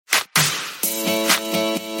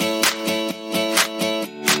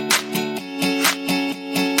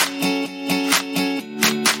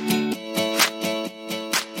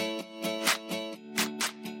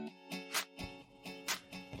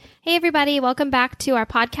everybody. Welcome back to our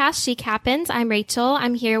podcast, Chic Happens. I'm Rachel.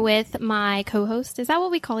 I'm here with my co-host. Is that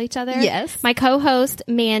what we call each other? Yes. My co-host,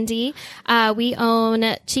 Mandy. We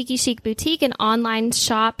own Cheeky Chic Boutique, an online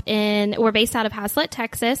shop we're based out of Haslett,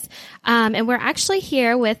 Texas. And we're actually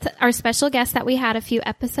here with our special guest that we had a few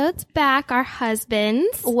episodes back, our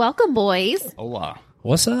husbands. Welcome, boys. Hola.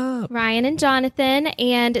 What's up? Ryan and Jonathan.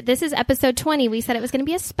 And this is episode 20. We said it was going to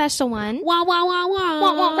be a special one. Wah, wah, wah, wah.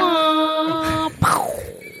 Wah, wah, wah.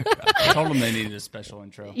 I told them they needed a special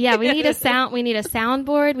intro. Yeah, we need a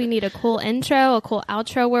soundboard. We need a cool intro, a cool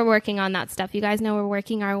outro. We're working on that stuff. You guys know we're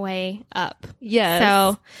working our way up. Yes.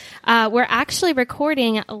 So, we're actually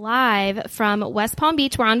recording live from West Palm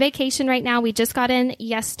Beach. We're on vacation right now. We just got in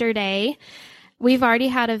yesterday. We've already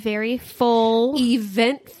had a very full,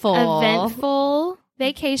 eventful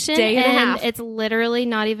vacation. Day and a half. It's literally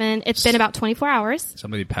not even, it's been about 24 hours.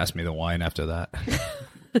 Somebody passed me the wine after that.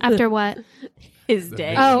 After what? His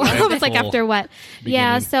day. Oh, I was like, Full after what? beginning.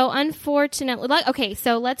 Yeah, so unfortunately, okay,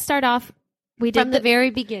 so let's start off. We did From the very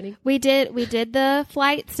beginning. We did the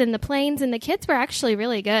flights and the planes, and the kids were actually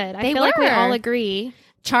really good. I feel like we were. all agree.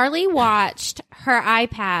 Charlie watched her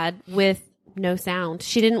iPad with no sound.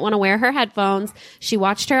 She didn't want to wear her headphones. She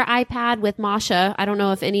watched her iPad with Masha. I don't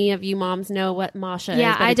know if any of you moms know what Masha is.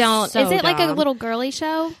 Yeah, but I it's don't. so Is it like a dumb. little girly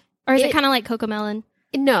show? Or is it kind of like Cocomelon?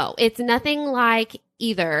 No, it's nothing like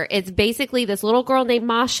either. It's basically this little girl named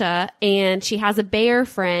Masha, and she has a bear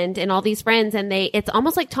friend and all these friends, and it's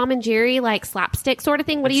almost like Tom and Jerry, like slapstick sort of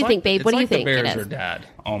thing. What do you think, babe? What do you think the it bear's is? her dad,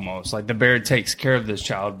 almost. Like the bear takes care of this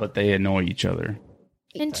child, but they annoy each other.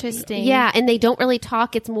 Interesting. Yeah, and they don't really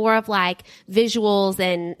talk. It's more of like visuals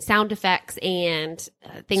and sound effects and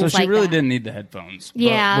things like that. So she really didn't need the headphones.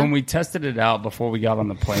 Yeah. But when we tested it out before we got on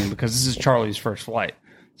the plane, because this is Charlie's first flight.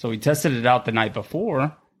 So we tested it out the night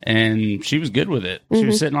before, and she was good with it. She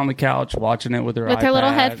was sitting on the couch watching it with her With her little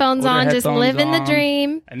iPad, headphones with her on, just headphones living the on.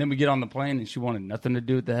 dream. And then we get on the plane, and she wanted nothing to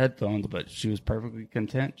do with the headphones, but she was perfectly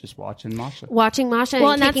content just watching Masha. Watching Masha and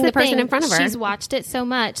Well, and kicking that's the person thing. in front of her. She's watched it so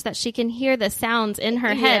much that she can hear the sounds in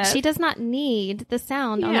her head. Yeah. She does not need the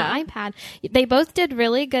sound on Yeah. the iPad. They both did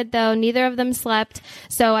really good, though. Neither of them slept.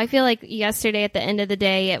 So I feel like yesterday at the end of the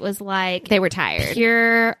day, it was like They were tired.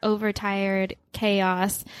 pure overtired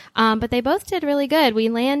chaos. But they both did really good. We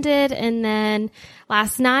landed, and then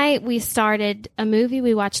last night we started a movie.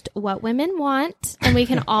 We watched What Women Want, and we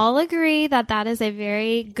can all agree that that is a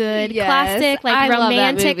very good Yes, classic, like I love that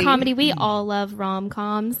romantic movie. comedy. We all love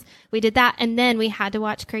rom-coms. We did that, and then we had to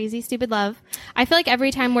watch Crazy Stupid Love. I feel like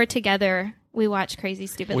every time we're together, we watch Crazy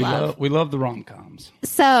Stupid Love. We love the rom-coms.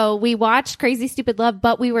 So we watched Crazy Stupid Love,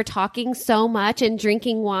 but we were talking so much and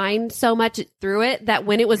drinking wine so much through it that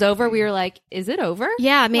when it was over, we were like, is it over?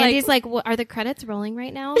 Yeah, Mandy's like, are the credits rolling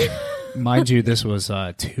right now? Mind you, this was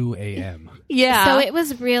 2 a.m. Yeah. So it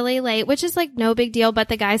was really late, which is like no big deal, but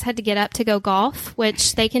the guys had to get up to go golf,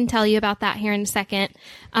 which they can tell you about that here in a second.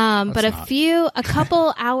 But a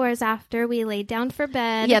couple hours after we laid down for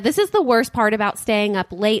bed. Yeah, this is the worst part about staying up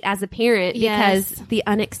late as a parent Yes. because the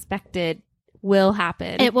unexpected will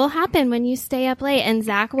happen. It will happen when you stay up late. And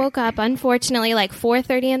Zach woke up, unfortunately, like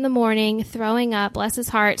 4:30 in the morning, throwing up, bless his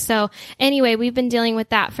heart. So anyway, we've been dealing with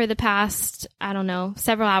that for the past, I don't know,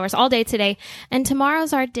 several hours, all day today. And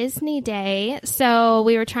tomorrow's our Disney day. So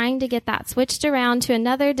we were trying to get that switched around to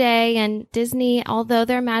another day. And Disney, although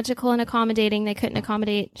they're magical and accommodating, they couldn't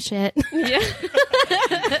accommodate shit.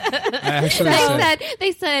 I actually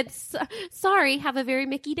they said, sorry, have a very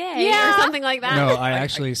Mickey day Yeah. or something like that. no. I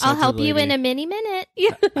actually said I'll to help the you in lady- a mini minute.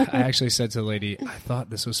 I actually said to the lady, I thought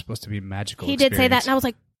this was supposed to be a magical. He did say that. experience. And I was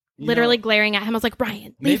like, You literally know, glaring at him. I was like,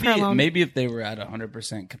 Ryan, leave her alone. Maybe if they were at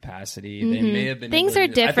 100% capacity, they may have been. Things able are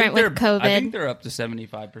to- different I think with they're- COVID. I think they're up to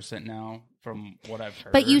 75% now, from what I've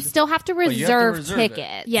heard. But you still have to you have to reserve reserve it.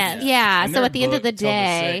 tickets. Yes. Yeah. And So they're at the end of the booked till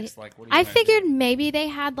day, 6th. Like, what are you I gonna figured do? maybe they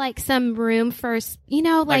had like some room for,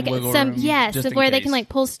 like wiggle some, room, yes, just in where they case. can like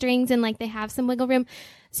pull strings and like they have some wiggle room.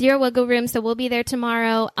 Zero wiggle room, so we'll be there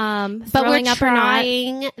tomorrow. but we're throwing up or not.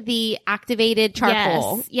 trying the activated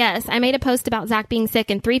charcoal. Yes. I made a post about Zach being sick,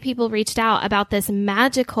 and 3 people reached out about this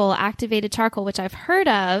magical activated charcoal, which I've heard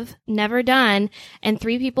of, never done, and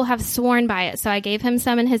 3 people have sworn by it. So I gave him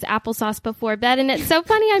some in his applesauce before bed, and it's so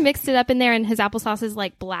funny. I mixed it up in there, and his applesauce is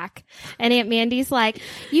like black. And Aunt Mandy's like,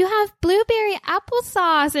 "You have blueberry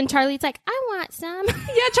applesauce," and Charlie's like, "I want some."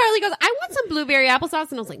 Yeah, Charlie goes, I want some blueberry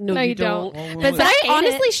applesauce. And I was like, no, you don't. But But Zach I ate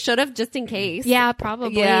honestly it. should have just in case. Yeah,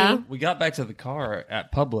 probably. Yeah. We got back to the car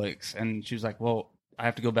at Publix, and she was like, "Well, I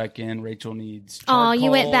have to go back in. Rachel needs Oh, charcoal. you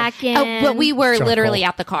went back in. Oh, but we were Charcoal. literally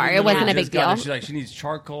at the car. It wasn't a big deal. She's like, she needs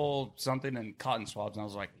charcoal, something, and cotton swabs. And I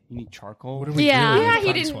was like, you need charcoal? What are we Yeah. doing? Yeah, with he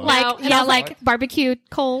cotton didn't swabs? like- like, And I yeah, was like barbecued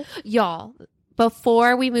coal. Y'all,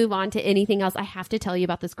 before we move on to anything else, I have to tell you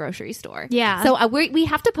about this grocery store. Yeah. So we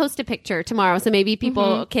have to post a picture tomorrow so maybe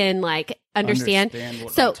people can like understand.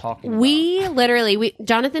 What So I'm talking about. we literally,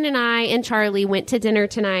 Jonathan and I and Charlie went to dinner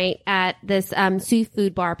tonight at this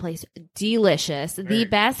seafood bar place. Delicious. The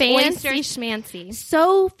best Fancy oysters. schmancy.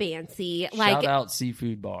 So fancy. Like, Shout out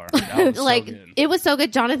Seafood Bar. That was like so good. it was so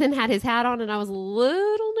good. Jonathan had his hat on and I was a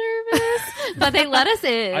little nervous, but they let us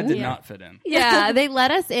in. I did not fit in. Yeah, they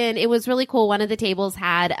let us in. It was really cool. One of the tables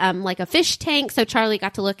had like a fish tank, so Charlie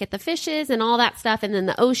got to look at the fishes and all that stuff, and then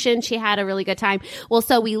the ocean. She had a really good time. Well,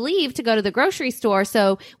 so we leave to go to the grocery store.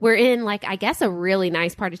 So we're in like, I guess, a really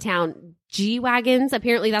nice part of town. G-Wagons,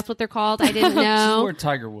 apparently that's what they're called. I didn't This is know. where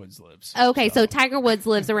Tiger Woods lives. Okay, so Tiger Woods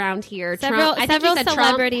lives around here. Several I think you several said Trump.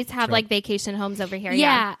 celebrities have like vacation homes over here.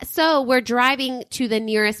 Yeah. So we're driving to the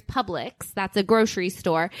nearest Publix. That's a grocery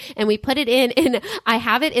store. And we put it in and I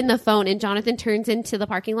have it in the phone and Jonathan turns into the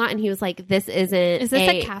parking lot and he was like, this isn't Is this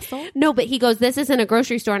a castle? No, but he goes, this isn't a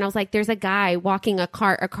grocery store. And I was like, there's a guy walking a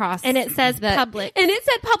cart across. And it says the Publix. And it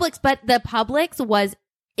said Publix, but the Publix was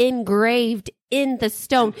engraved in the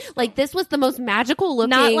stone. Like this was the most magical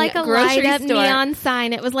looking Not like a grocery light up store. neon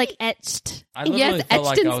sign. It was like etched. I literally yes, felt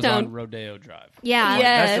like etched in I was stone. on Rodeo Drive. Yeah. Yeah.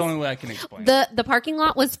 That's Yes. the only way I can explain it. The parking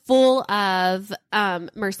lot was full of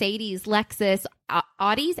Mercedes, Lexus,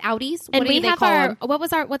 Audis. And what we do they have call our them?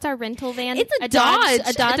 what's our rental van? It's a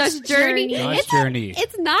Dodge Journey. Dodge It's Journey.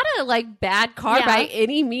 It's not a like bad car Yeah. by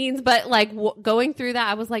any means, but like going through that,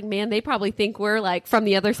 I was like, man, they probably think we're like from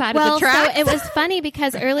the other side of Well, the track. so it was funny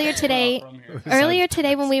because earlier today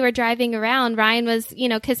when we were driving around, Ryan was,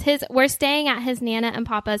 cause we're staying at his Nana and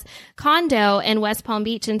Papa's condo in West Palm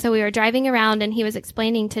Beach. And so we were driving around and he was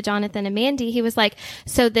explaining to Jonathan and Mandy, he was like,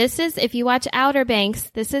 so this is, if you watch Outer Banks,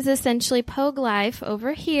 this is essentially Pogue Life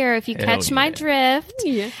over here. If you Hell catch my yeah. drift.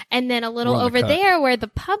 Yeah. And then a little We're on the over cut. there where the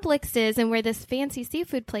Publix is and where this fancy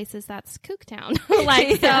seafood place is, that's Cooktown.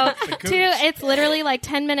 Like, so it's literally like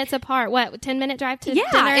 10 minutes apart. What, 10-minute drive to dinner?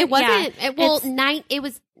 yeah, it wasn't. It's It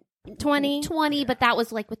was 20, but that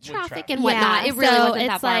was like with traffic traffic. and whatnot. It really so wasn't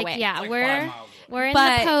that it's far like, away. yeah, Like 5 we're miles away. in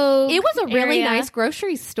But the Pogue it was a really area. nice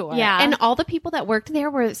grocery store. Yeah. And all the people that worked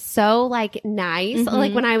there were so like nice. Mm-hmm.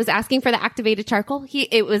 Like when I was asking for the activated charcoal,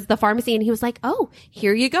 it was the pharmacy and he was like, oh,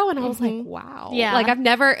 here you go. And I was like, wow. Mm-hmm. Yeah. Like I've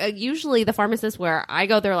never, usually the pharmacists where I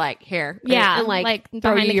go, they're like, here. Yeah, And like throw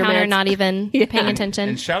behind you the your counter, meds. not even paying attention.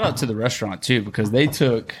 And shout out to the restaurant too, because they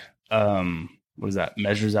took what is that,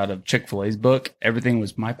 measures out of Chick-fil-A's book. Everything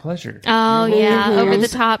was my pleasure. Oh yeah, Mhm. over the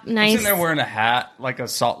top, I'm nice. sitting there wearing a hat, like a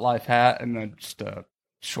Salt Life hat, and then just a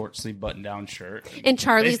short sleeve button down shirt. And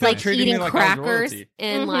Charlie's still like treated me eating like I was crackers royalty.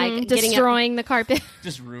 and like getting it. destroying the carpet.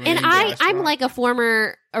 Just ruining And the I'm restaurant.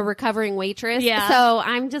 like a recovering waitress. Yeah. So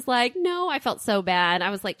I'm just like, no, I felt so bad. I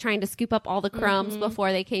was like trying to scoop up all the crumbs Mm-hmm.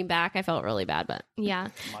 before they came back. I felt really bad, but Yeah.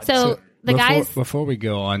 My So the guys. Before we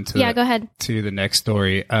go on to Yeah, go ahead. to the next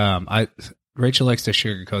story, Rachel likes to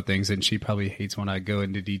sugarcoat things, and she probably hates when I go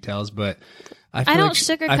into details. But I feel don't like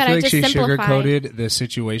sugarcoat, I feel I like just she simplify. sugarcoated the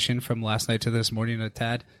situation from last night to this morning a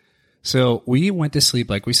tad. So we went to sleep,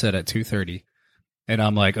 like we said, at 2:30, and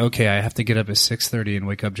I'm like, okay, I have to get up at 6:30 and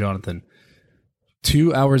wake up Jonathan.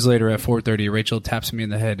 2 hours later, at 4:30, Rachel taps me in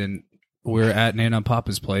the head, and we're at Nana and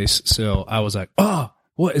Papa's place. So I was like, oh,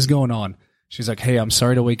 what is going on? She's like, hey, I'm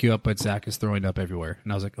sorry to wake you up, but Zach is throwing up everywhere.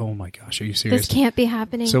 And I was like, oh my gosh, are you serious? This can't be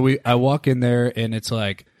happening. So I walk in there and it's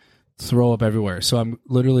like throw up everywhere. So I'm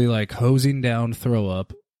literally like hosing down throw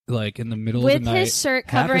up, like in the middle with of the night. his shirt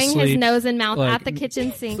half covering his asleep, nose and mouth like, at the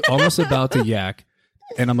kitchen sink. almost about to yak.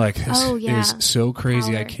 And I'm like, this Oh, yeah. is so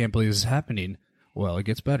crazy. I Power. can't believe this is happening. Well, it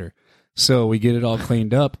gets better. So we get it all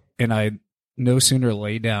cleaned up, and I no sooner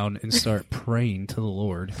lay down and start praying to the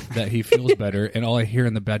Lord that he feels better. And all I hear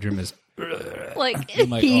in the bedroom is, like I'm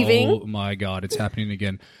like, heaving. oh my God, it's happening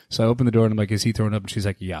again. So I open the door and I'm like, is he throwing up? And she's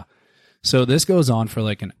like, yeah. So this goes on for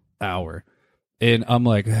like an hour. And I'm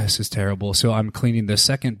like, this is terrible. So I'm cleaning the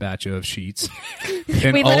second batch of sheets.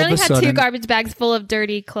 And We all of literally a had 2 sudden, garbage bags full of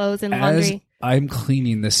dirty clothes and as laundry. I'm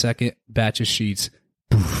cleaning the second batch of sheets,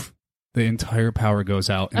 poof, the entire power goes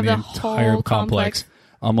out in Of the the entire whole complex. complex.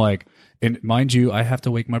 I'm like, and mind you, I have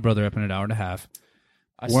to wake my brother up in an hour and a half.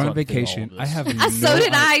 I We're on slept through all vacation. of I this. have So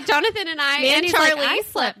did I. Jonathan and I and Mandy's Charlie. like, I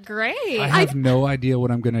slept great. I have no idea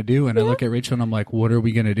what I'm going to do. And I look at Rachel and I'm like, what are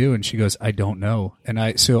we going to do? And she goes, I don't know. And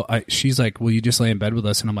she's like, will you just lay in bed with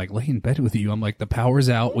us? And I'm like, lay in bed with you. I'm like, the power's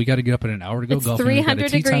out. We got to get up in an hour to go It's golfing. We've got a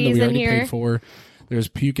 300 tea time that we degrees in already here. paid for. There's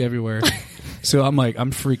puke everywhere. So I'm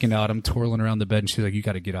freaking out. I'm twirling around the bed, and she's like, "You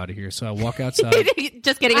got to get out of here." So I walk outside.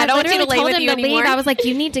 Just kidding. I don't want you to lay told with him you to anymore. leave. I was like,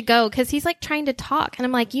 you need to go because he's like trying to talk, and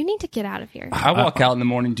I'm like, you need to get out of here. I walk out in the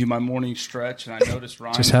morning, do my morning stretch, and I notice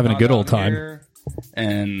Ryan Just having a good old time. here,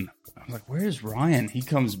 and I'm like, "Where is Ryan?" He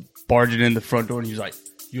comes barging in the front door, and he's like,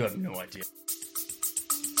 "You have no idea."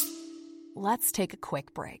 Let's take a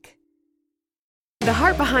quick break. The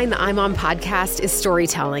heart behind the iMom podcast is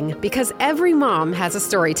storytelling, because every mom has a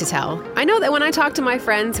story to tell. I know that when I talk to my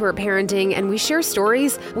friends who are parenting and we share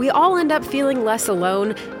stories, we all end up feeling less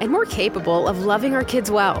alone and more capable of loving our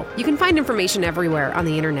kids well. You can find information everywhere on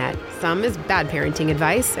the internet. Some is bad parenting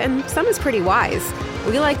advice, and some is pretty wise.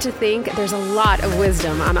 We like to think there's a lot of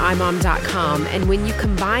wisdom on imom.com, and when you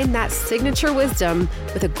combine that signature wisdom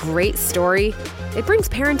with a great story, it brings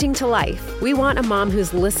parenting to life. We want a mom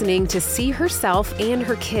who's listening to see herself and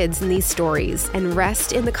her kids in these stories and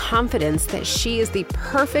rest in the confidence that she is the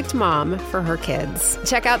perfect mom for her kids.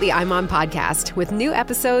 Check out the iMom podcast with new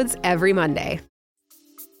episodes every Monday.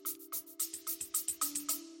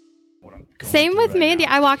 Same with Mandy.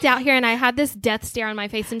 I walked out here and I had this death stare on my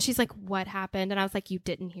face, and she's like, "What happened?" And I was like, "You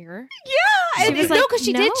didn't hear?" Yeah, She was no, like, because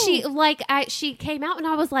she "No." did. She came out, and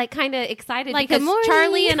I was like kind of excited Like, because "Good morning."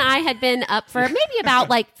 Charlie and I had been up for maybe about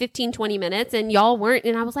like 15, 20 minutes, and y'all weren't.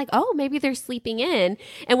 And I was like, "Oh, maybe they're sleeping in."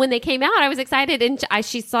 And when they came out, I was excited, and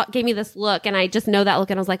she gave me this look, and I just know that look,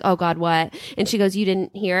 and I was like, "Oh God, what?" And she goes, "You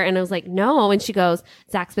didn't hear?" And I was like, "No." And she goes,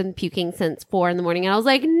 "Zach's been puking since 4 a.m." And I was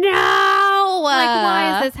like, "No." Like,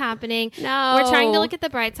 why is this happening? No. We're trying to look at the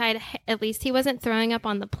bright side. At least he wasn't throwing up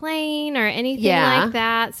on the plane or anything Yeah. like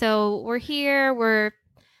that. So we're here. We're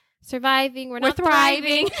surviving. We're not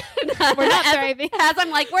thriving. We're not thriving. As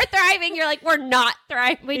I'm like, we're thriving. You're like, we're not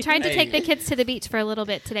thriving. We tried to Hey. take the kids to the beach for a little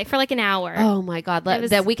bit today, for like an hour. Oh my God, It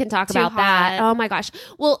was that we can talk too about that. hot. Oh my gosh.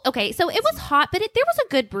 Well, okay, so it was hot, but there was a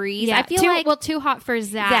good breeze. yeah. I feel too hot for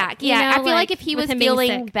Zach. Zach. you Yeah, know, I feel like if he with was him being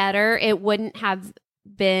feeling sick. better, it wouldn't have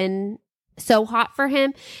been so hot for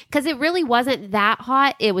him because it really wasn't that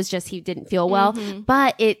hot. It was just he didn't feel well. Mhm.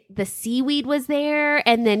 But the seaweed was there,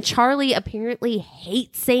 and then Charlie apparently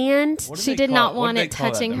hates sand. What do She they did call not what do want they it call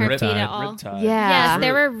that? touching The her rip- feet at all. riptide. Yeah. Yes,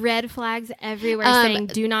 there were red flags everywhere saying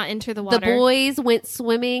 "Do not enter the water." The boys went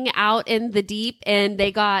swimming out in the deep, and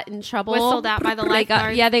they got in trouble. Whistled at by the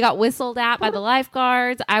lifeguards. They got whistled at by the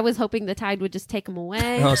lifeguards. I was hoping the tide would just take them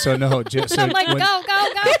away. Oh, so no. So I'm like, when, go, go,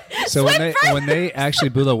 go. so when they actually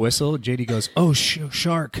blew the whistle, JD goes, "Oh,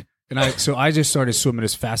 shark!" And I just started swimming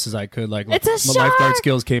as fast as I could. Like It's a my lifeguard shark!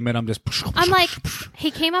 skills came in. I'm just. I'm like,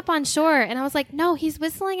 he came up on shore, and I was like, no, he's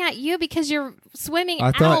whistling at you because you're swimming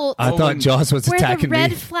I thought out Jaws was where the attacking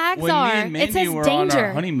red me. flags When are. me and It Mandy says were on danger.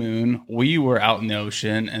 our honeymoon, we were out in the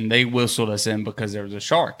ocean, and they whistled us in because there was a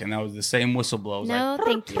shark, and that was the same whistle blow. It was No, like,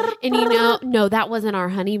 thank you. And no, that wasn't our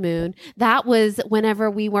honeymoon. That was whenever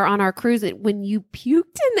we were on our cruise. When you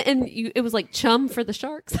puked it was like chum for the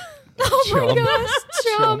sharks. Oh my Chum. gosh,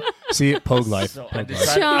 chum. See, Pogue life. So Pogue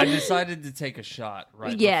life. I decided to take a shot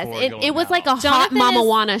right Yes, before going it was like a out. hot Jonathan Mama is-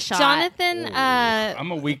 Wana shot. Jonathan, I'm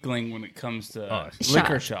a weakling when it comes to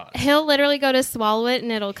liquor shots. he'll literally go to swallow it,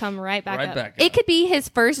 and it'll come right back Right up. back. It could be his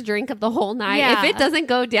first drink of the whole night. Yeah. If it doesn't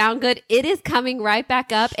go down good, it is coming right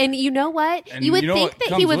back up. And you know what? And you would know think what that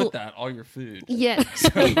comes he would. with that all your food. Yes.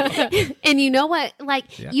 And you know what?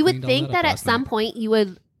 Like, Yeah, you would cleaned all think that that up at last some night. point you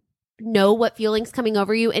would know what feeling's coming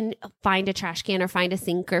over you and find a trash can or find a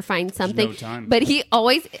sink or find something. no time. But he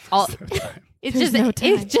always. It There's just no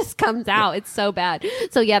time. it just comes out. It's so bad.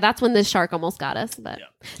 So yeah, that's when the shark almost got us. But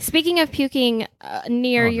Speaking of puking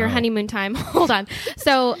near Oh, your no. honeymoon time, hold on.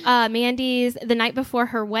 So Mandy's the night before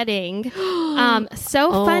her wedding.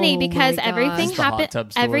 So Oh funny my because gosh. everything It's the hot happened.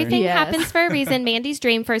 tub story. Everything Yes. happens for a reason. Mandy's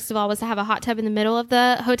dream, first of all, was to have a hot tub in the middle of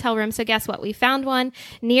the hotel room. So guess what? We found one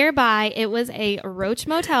nearby. It was a Roach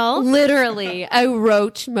Motel. literally a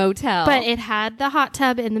roach motel. But it had the hot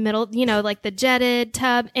tub in the middle, you know, like the jetted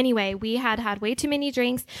tub. Anyway, we had way too many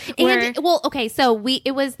drinks. And okay, so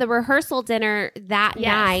it was the rehearsal dinner that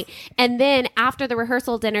Yes. night, and then after the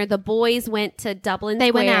rehearsal dinner, the boys went to Dublin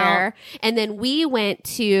They went Square, and then we went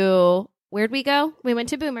to where'd we go? we went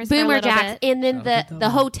to Boomer's for a Boomer little Jacks, bit. and then the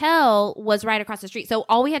hotel was right across the street, so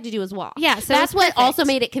all we had to do was walk. Yeah, so that's it was what perfect. also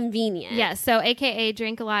made it convenient. Yes, so AKA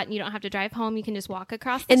drink a lot and you don't have to drive home. You can just walk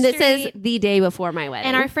across the and street. this is the day before my wedding.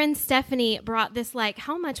 And our friend Stephanie brought this, like,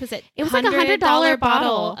 how much was it? It was like $100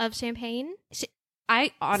 bottle. of champagne.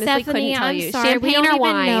 I honestly Stephanie, couldn't tell I'm you sorry, we champagne don't or even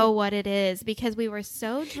wine. know what it is because we were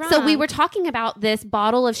so drunk. So we were talking about this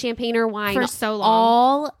bottle of champagne or wine For so long.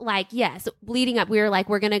 All leading up. We were like,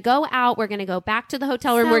 we're going to go out. We're going to go back to the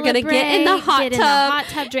hotel room. We're going to get in the hot get tub. in the hot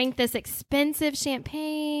tub, drink this expensive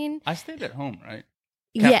champagne. I stayed at home, right?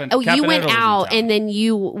 Yeah. Oh, you went Caponetto was in out town. and then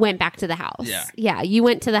you went back to the house. Yeah. Yeah. You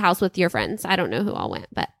went to the house with your friends. I don't know who all went,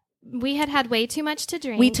 but We had way too much to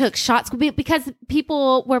drink. we took shots because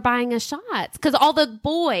people were buying us shots because all the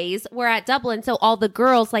boys were at Dublin. So all the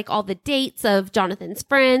girls, like all the dates of Jonathan's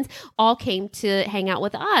friends, all came to hang out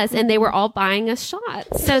with us and they were all buying us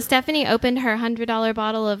shots. So Stephanie opened her $100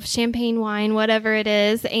 bottle of champagne wine, whatever it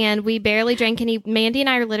is, and we barely drank any. Mandy and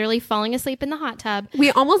I are literally falling asleep in the hot tub.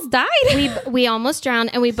 We almost died. We almost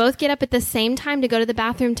drowned, and we both get up at the same time to go to the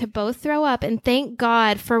bathroom to both throw up. And thank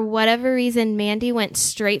God, for whatever reason, Mandy went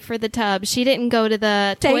straight for the tub. She didn't go to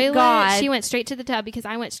the Thank toilet. God. She went straight to the tub because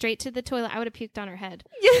I went straight to the toilet. I would have puked on her head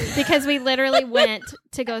because we literally went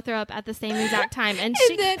to go throw up at the same exact time. And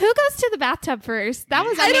she, then- who goes to the bathtub first? That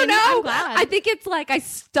was I don't know. I'm glad. I think it's like I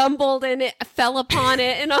stumbled and it fell upon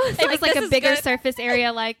it, and I was it was like this a is bigger good. surface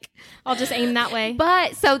area. Like I'll just aim that way.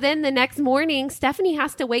 But so then the next morning, Stephanie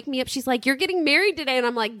has to wake me up. She's like, "You're getting married today," and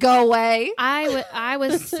I'm like, "Go away!" I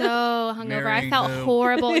was so hungover. I Marrying felt who?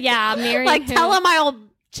 horrible. Yeah, marrying Like, who? tell him I'll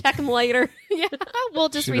check him later. Yeah, we'll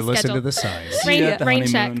just Should have listened to reschedule. the signs. See you at the Rain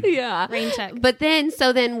check. honeymoon. Yeah. Rain check. But then,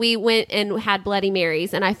 so then we went and had Bloody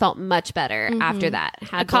Marys, and I felt much better after that.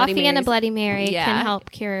 Had A coffee Bloody and a Marys. Bloody Mary Yeah. can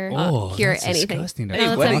help cure. Oh, cure that's anything. disgusting. Oh, Hey,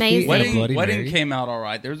 it's wedding, amazing. wedding, Bloody Mary? came out all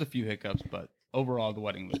right. There was a few hiccups, but overall the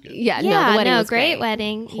wedding was good. Yeah, Yeah, no, the wedding was great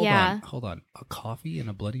wedding. yeah. Hold on. A coffee and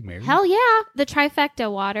a Bloody Mary? Hell yeah. The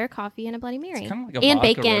trifecta: water, coffee, and a Bloody Mary. Kind of like a And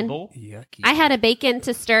vodka bacon. Red Bull. Yucky. I had a bacon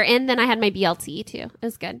to stir, and then I had my BLT too. It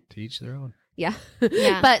was good. To each their own. Yeah.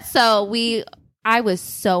 Yeah. But so I was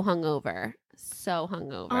so hungover. So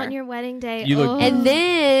hungover. On your wedding day. You look oh. And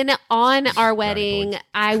then on our boys. wedding,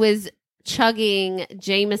 I was chugging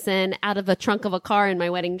Jameson out of a trunk of a car in my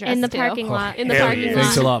wedding dress in the too. parking lot. In the Hell parking yeah. lot.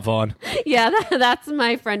 Thanks a lot, Vaughn. Yeah, that's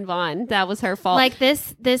my friend Vaughn. That was her fault. Like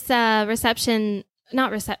this reception.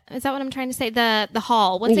 Not recep. Is that what I'm trying to say? The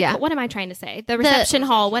hall. What's it Yeah. called? What am I trying to say? The reception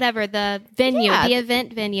hall, whatever. The venue, Yeah. the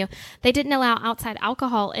event venue. They didn't allow outside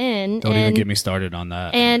alcohol in. Don't even and get me started on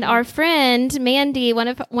that. And our friend Mandy, one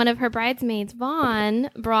of her bridesmaids, Vaughn,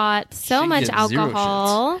 brought so She much gets zero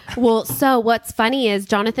alcohol. well, so what's funny is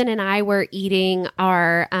Jonathan and I were eating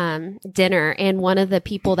our dinner, and one of the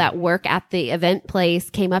people that work at the event place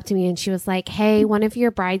came up to me and she was like, "Hey, one of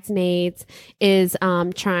your bridesmaids is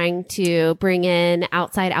trying to bring in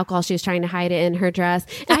outside alcohol. She was trying to hide it in her dress."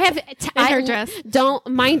 And I have her dress. Don't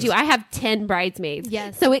mind you. I have 10 bridesmaids.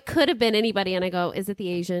 Yes. So it could have been anybody. And I go, "Is it the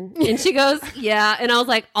Asian?" And she goes, "Yeah." And I was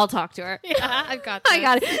like, "I'll talk to her." Yeah, I've got. I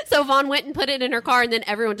got it. So Vaughn went and put it in her car, and then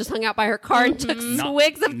everyone just hung out by her car and took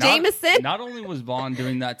swigs of Jameson. Not only was Vaughn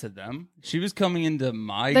doing that to them, she was coming into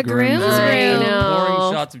my The groom's room, room.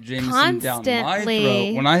 pouring shots of Jameson down my Constantly.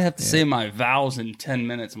 throat. When I have to say my vows in 10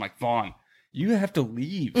 minutes, I'm like, Vaughn, you have to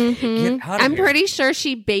leave. Get out of I'm here. pretty sure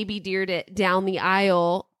she baby deered it down the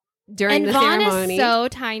aisle during And the Vaughn ceremony. is so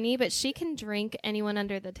tiny, but she can drink anyone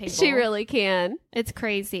under the table. She really can. It's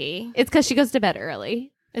crazy. It's because she goes to bed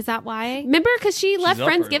early. Is that why? Remember, because she left up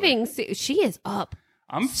Friendsgiving. So she is up.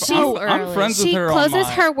 I'm So I'm friends with She her. on closes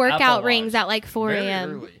my her workout Apple rings Watch. at like 4 Very a.m.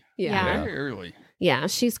 early. Yeah. Very early. Yeah,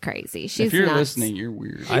 she's crazy. She's If you're nuts. listening, you're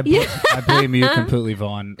weird. I blame you completely,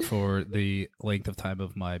 Vaughn, for the length of time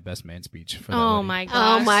of my best man speech. For that Oh wedding. my gosh.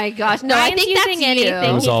 Oh my gosh. No, Ryan's I think using that's anything It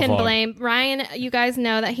you. was he all can Vaughn. blame. Ryan, you guys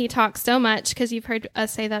know that he talks so much because you've heard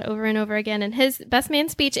us say that over and over again. And his best man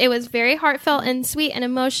speech, it was very heartfelt and sweet and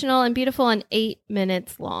emotional and beautiful and 8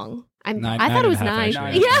 minutes long. I Nine thought it was and a half, 9.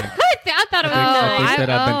 actually. Yeah, I thought it was I 9. think that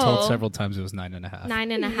I've been told oh. several times it was 9.5.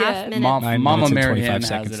 9.5 Yes. minutes. 9 Mama minutes and Mary 25 Ann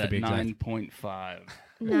seconds has it to at be exact. 9.5.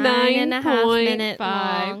 9.5 minutes 9.5.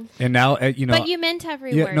 long. And now, But you meant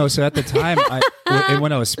every yeah, word. no. So at the time, and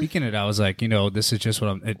when I was speaking it, I was like, this is just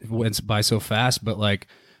what it went by so fast. But like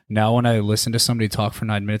now, when I listen to somebody talk for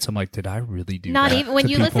 9 minutes, I'm like, did I really do Not that? even when to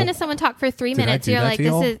you people? listen to someone talk for 3 Did I minutes, do you're that like, to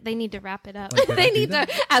y'all? they need to wrap it up. Like, did I They do need that?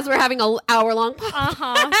 to, as we're having an hour-long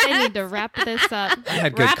podcast. They need to wrap this up. I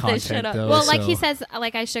had good wrap this shit content up. though. Well, like so- he says,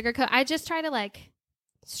 like I sugarcoat. I just try to like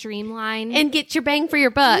streamline And get your bang for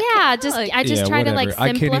your buck. Yeah, just I just yeah, try to whatever. like simplify.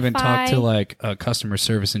 I can't even talk to like customer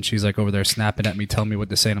service, and she's like over there snapping at me, telling me what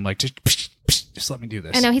to say, and I'm like, just let me do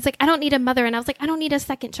this. I know he's like, I don't need a mother, and I was like, I don't need a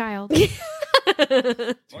second child.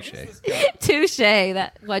 Touche.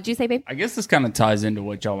 That. What'd you say, babe? I guess this kind of ties into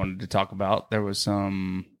what y'all wanted to talk about. There was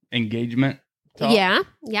some engagement talk.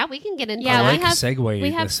 Yeah, we can get into Yeah, I that. we like have- the segue.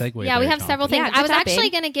 we have the segue yeah, we there, have several Jonathan. things. Yeah, I was good job, actually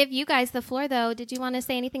babe. going to give you guys the floor, though. Did you want to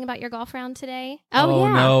say anything about your golf round today? Oh,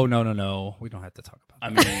 yeah. No. We don't have to talk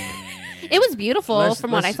about I that. mean, It was beautiful let's-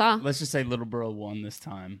 from what I let's- saw. Let's just say Littleboro won this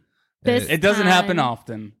time. This It doesn't happen time.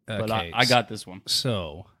 often, but Okay, I got this one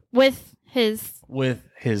So With his with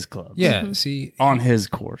his club. yeah, see, on his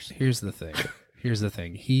course. here's the thing. here's the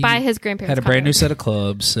thing. He By his grandparents' had a brand new college. set of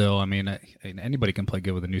clubs, so I mean, anybody can play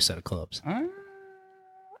good with a new set of clubs.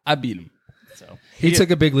 I beat him. So He took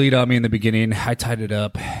a big lead on me in the beginning. I tied it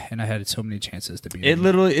up, and I had so many chances to beat him.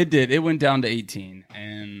 it did. It went down to 18,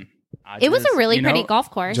 and It was a really pretty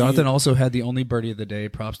golf course. Jonathan also had the only birdie of the day.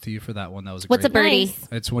 Props to you for that one. That was What's a great birdie? Nice.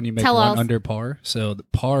 It's when you make Tell one us. under par. So the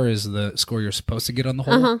par is the score you're supposed to get on the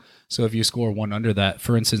hole. So if you score one under that,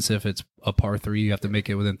 for instance, if it's a par 3, you have to make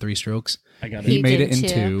it within 3 strokes. I got He it. made did it in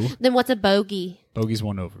 2. Then what's a bogey? Bogey's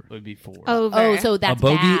 1 over. It would be 4. Over. Oh, so that's a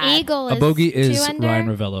bogey, bad. Eagle a is bogey is 2 under.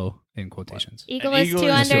 Ryan Ravello in quotations. Eagle An is eagle 2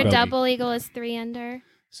 is a under. bogey. Double eagle is 3 under.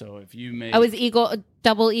 So if you make Oh, is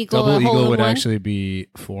double eagle Double a hole eagle in would one? actually be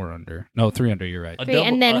 4 under. No, 3 under. You're right. a Three,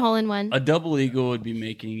 and then a- hole in one. a double eagle would be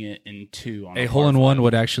making it in 2 on A par hole in one 5.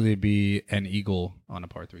 would actually be an eagle on a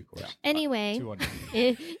par 3 course. Anyway, 2 under.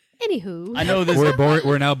 Anywho. I know this.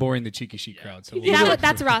 We're now boring the cheeky sheet crowd. So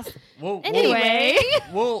that's Ross. We'll, Anyway.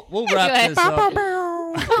 we'll wrap this up.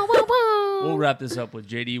 We'll We'll wrap this up with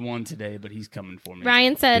JD won today, but he's coming for me.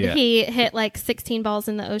 Ryan said Yeah. he hit like 16 balls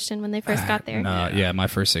in the ocean when they first got there. No, yeah, my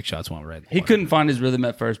first 6 shots went right. He couldn't find his rhythm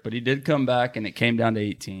at first, but he did come back, and it came down to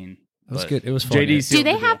 18. It was But good. It was fun. JD yeah. Do sealed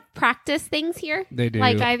they the deal. have practice things here? They do.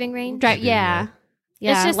 Like Driving range. Yeah.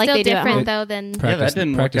 Yeah, it's just like still they do at different home. though than Yeah, that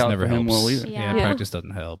didn't work practice out never for him helps. well either. Yeah. Yeah, practice doesn't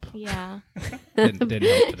help. yeah. Didn't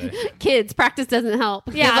help today. Kids, practice doesn't help.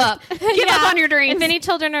 Yeah. Give up. Give up on your dreams. If any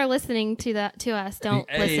children are listening to us, don't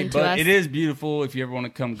Hey, listen to but us. it is beautiful if you ever want to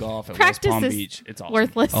come golf at Practice West Palm is Beach. It's awesome.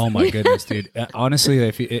 worthless. Oh my goodness, dude! Honestly,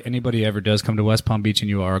 if anybody ever does come to West Palm Beach and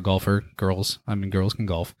you are a golfer, girls can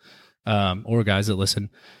golf, or guys that listen,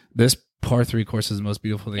 this par 3 course is the most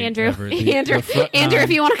beautiful thing Andrew. ever. Andrew, front Andrew, nine-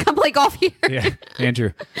 if you want to come play golf here. yeah,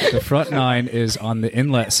 Andrew. The front 9 is on the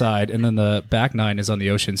inlet side, and then the back 9 is on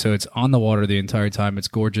the ocean. So it's on the water the entire time. It's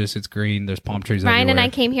gorgeous. It's green. There's palm trees Ryan and everywhere. I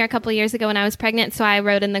came here a couple years ago when I was pregnant, so I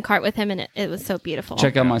rode in the cart with him, and it was so beautiful.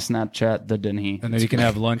 Check out my Snapchat, the Denny. And then you can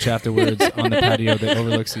have lunch afterwards on the patio that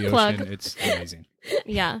overlooks the ocean. Plug. It's amazing.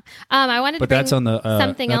 Yeah. I wanted to But bring that's on the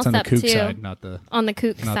something that's else on the up kook too. side, not the. On the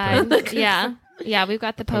kook Not side. the- Yeah. Yeah, we've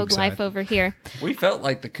got the Pogue Pogue life side. over here. We felt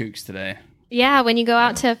like the Kooks today. Yeah, when you go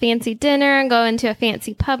out to a fancy dinner and go into a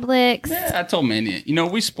fancy Publix, Yeah, I told Mandy,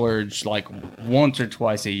 we splurge like once or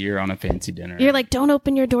twice a year on a fancy dinner. you're like, don't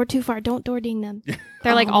open your door too far. Don't door ding them.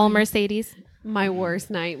 They're like all Mercedes. My worst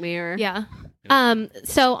nightmare. Yeah.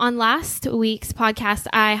 So on last week's podcast,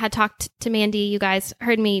 I had talked to Mandy. You guys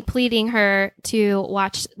heard me pleading her to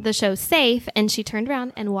watch the show Safe, and she turned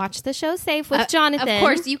around and watched the show Safe with Jonathan. Of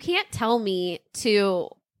course, you can't tell me to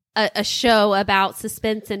a show about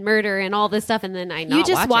suspense and murder and all this stuff, and then I not you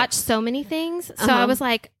just watch watch it. so many things. So Uh-huh. I was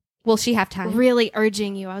like, Will she have time? really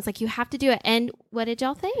urging you. I was like, you have to do it. And what did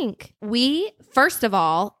y'all think? We first of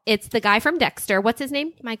all, it's the guy from Dexter. What's his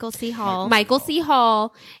name? Michael C. Hall. Michael C.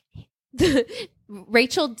 Hall.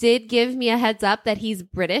 Rachel did give me a heads up that he's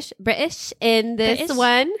British in this British?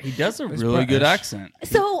 one. He does a It's really good British. accent.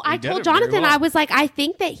 So I did told it very Jonathan, well. I was like, I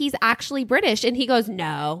think that he's actually British, and he goes,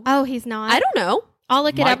 "No, Oh, he's not. I don't know." I'll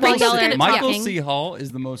look it up while Michael, y'all are Michael talking. C. Hall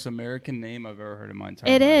is the most American name I've ever heard in my entire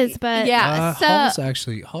It life. is, but Yeah. So Hall's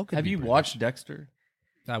actually Hall could Have be you British. watched Dexter?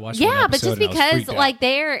 I watched one yeah, but episode just and I was because freaked out.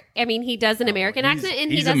 like he does an American he's- accent and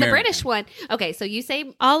he he's does American. a British one. Okay, so you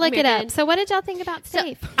say I'll look it American. up. So what did y'all think about So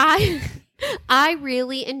Safe? I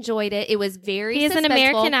really enjoyed it. It was very He is an suspenseful.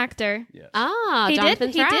 American actor. Ah, He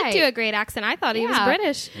Jonathan's did right. do a great accent. I thought he was Yeah.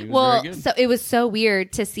 British. He was Well, very good. so it was so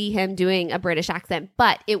weird to see him doing a British accent,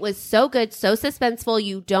 but it was so good, so suspenseful.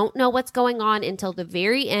 You don't know what's going on until the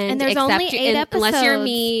very end. And there's except only 8 unless you're episodes.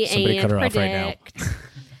 me Somebody and cut her off right now. predict.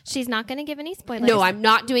 She's not going to give any spoilers. No, I'm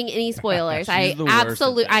not doing any spoilers. I She's the worst at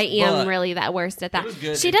absolutely, this, I am but really that worst at that. It was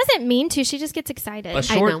good. She doesn't mean to. She just gets excited.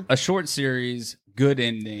 know. A short series, good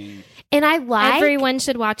ending. And I like Everyone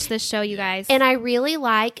should watch this show, you guys. And I really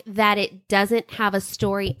like that it doesn't have a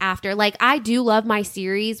story after. Like I do love my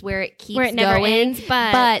series where it keeps Where it never going, ends,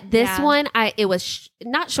 but this yeah. one, it was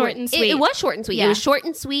not Short and sweet. It was short and sweet. Yeah. It was short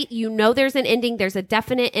and sweet. You know, there's an ending. There's a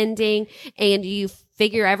definite ending, and you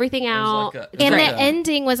figure everything out. like a- And Right. the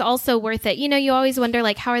ending was also worth it. You know, you always wonder,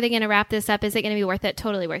 like, how are they going to wrap this up? Is it going to be worth it?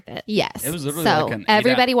 Totally worth it. Yes. It was literally so like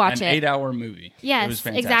everybody watch an it. 8-hour movie. It was Yes,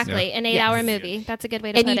 fantastic. exactly. An 8-hour Yes. movie. That's a good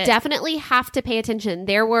way to And put you it. definitely have to pay attention.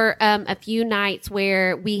 There were a few nights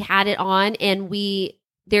where we had it on and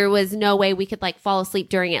there was no way we could like fall asleep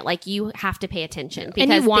during it. Like you have to pay attention because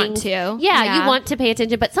and you want things- to. Yeah, you want to pay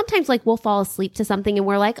attention, but sometimes like we'll fall asleep to something and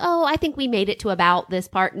we're like, oh, I think we made it to about this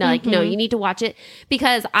part. No, like, no, you need to watch it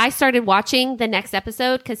because I started watching the next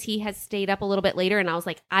episode because he has stayed up a little bit later and I was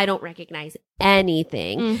like, I don't recognize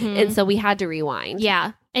anything. And so we had to rewind.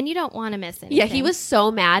 Yeah. And you don't want to miss anything. Yeah, he was so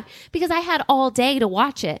mad because I had all day to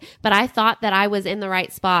watch it, but I thought that I was in the right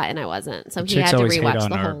spot and I wasn't. So he Chicks had to always hate rewatch on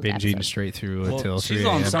the our whole binging episode. straight through Well, until 3 she's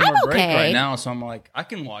on a.m. summer I'm break okay. right now, so I'm like, I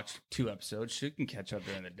can watch 2 episodes. She can catch up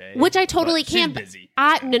during the day. Which I totally But she's can. busy.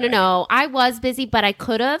 No. I was busy, but I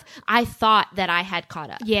could have. I thought that I had caught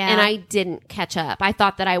up. Yeah. And I didn't catch up. I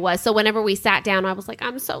thought that I was. So whenever we sat down, I was like,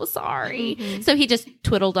 I'm so sorry. So he just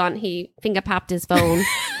he finger papped his phone.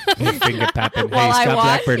 Finger papping. Hey, While I Scott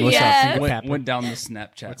watched- Blackburn, what's Yeah. up? Finger Went, papping. went down the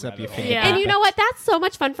Snapchat. What's up, you rabbit hole. finger Yeah. And you know what? That's so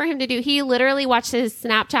much fun for him to do. He literally watches his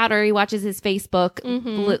Snapchat or he watches his Facebook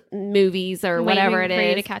movies or whatever it Waiting for you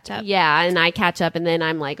is. to catch up. Yeah, and I catch up, and then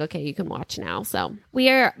I'm like, okay, you can watch now. So We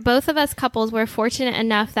are, both of us couples, we're fortunate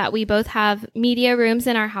enough that we both have media rooms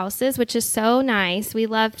in our houses, which is so nice. We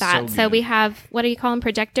love that. So So good. we have, what do you call them?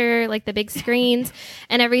 Projector, like the big screens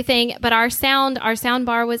and everything. But our sound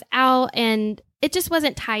bar was out and it just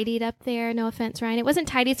wasn't tidied up there. No offense, Ryan. It wasn't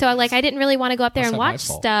tidy. So I didn't really want to go up there That's and not my watch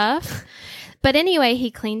fault. stuff. But anyway,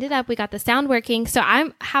 he cleaned it up. We got the sound working. So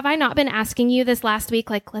have I not been asking you this last week?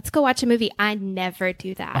 Like, let's go watch a movie. I never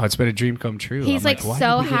do that. Oh, it's been a dream come true. He's, I'm like, why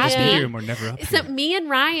so did we get this happy. media room? We're never up So here. me and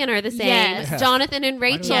Ryan are the same. Yes. Jonathan and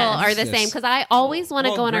Rachel Yes. are the same Yes. because I always want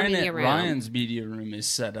to Well, go in our granted, media room. Ryan's media room is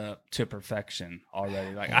set up to perfection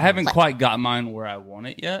already. Like I haven't quite got mine where I want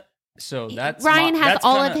it yet. So that's Ryan has that's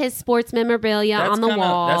all kinda- of his sports memorabilia that's on the kinda-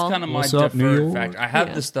 wall. That's kind of my What's up, New deferred York? factor. I have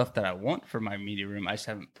Yeah. the stuff that I want for my media room. I just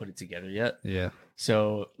haven't put it together yet. Yeah.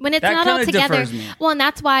 So When it's that not all kinda together. defers me. Well, and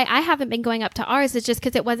that's why I haven't been going up to ours. It's just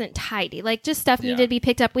because it wasn't tidy. Like, just stuff needed Yeah. to be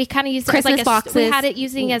picked up. We kind of used it Christmas as like boxes. we had it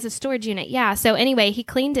using as a storage unit. Yeah. So anyway, he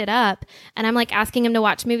cleaned it up, and I'm like asking him to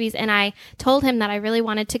watch movies, and I told him that I really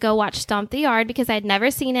wanted to go watch Stomp the Yard because I'd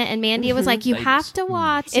never seen it, and Mandy was like, "You Vegas. have to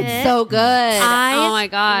watch it." It's so good. I oh my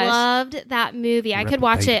gosh. loved that movie. I could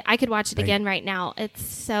watch Right. it. I could watch it again right now. It's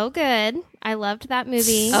so good. I loved that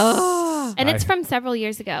movie. Oh. And it's from several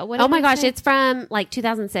years ago. What Oh did my it gosh, say? it's from like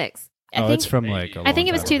 2006. I Oh, think it's from like a I think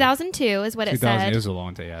it was long time ago. 2002 is what it 2000. said. It was a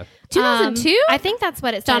long time. Yeah. 2002? I think that's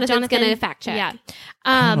what it said. Jonathan's gonna fact check. Yeah.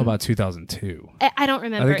 I don't know about 2002. I don't I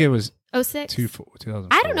remember. think it was 06? 2004.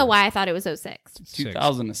 I don't know why I thought it was 06.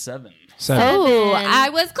 2007. Seven. Oh, Seven. I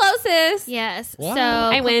was closest. Yes. What? So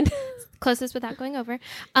I win. closest without going over.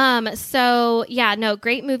 So yeah, no,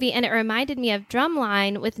 great movie, and it reminded me of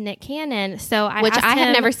Drumline with Nick Cannon. So I Which asked I have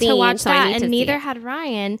him never to seen, watch so I that, need to and see neither it. had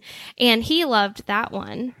Ryan, and he loved that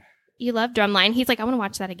one. You love Drumline. He's like, I want to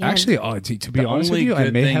watch that again. Actually, to be The honest with only you, I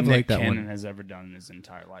good may thing have Nick liked that Cannon one. has ever done in his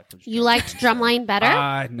entire life. Was You Drumline. liked Drumline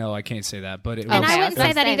better? No, I can't say that, but it and was I Okay, wouldn't I say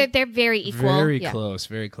was that gonna either. say- They're very equal. very Yeah. close.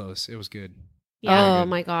 Very close. It was good. Yeah. Oh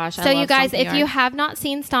my gosh. I So you love guys, Stomp the if you Yard. have not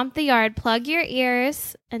seen Stomp the Yard, plug your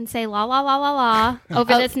ears and say la la la la la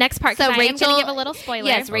over Oh, this next part. so So Rachel, Rachel- going to give a little spoiler.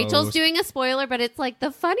 Yes, Rachel's Oh. doing a spoiler, but it's like the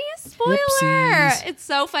funniest spoiler. Whoopsies. It's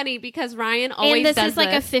so funny because Ryan always And this does is like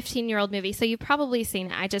a this. 15-year-old movie, so you've probably seen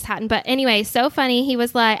it. I just hadn't. But anyway, so funny. He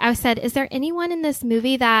was like, I said, "Is there anyone in this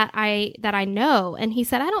movie that I know?" And he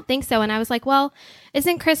said, "I don't think so." And I was like, "Well,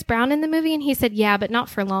 isn't Chris Brown in the movie?" And he said, "Yeah, but not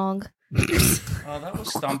for long." Oh, that was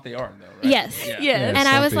Stomp the Yard, though, right? Yes. Yeah. Yes. And I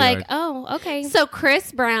Stomp was the like, Yard. "Oh, okay." So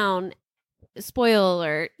Chris Brown, spoiler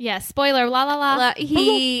alert, Yeah, spoiler. La la la.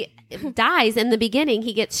 he dies in the beginning.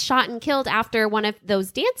 He gets shot and killed after one of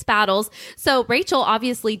those dance battles. So Rachel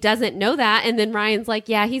obviously doesn't know that. And then Ryan's like,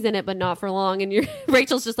 yeah, he's in it, but not for long. And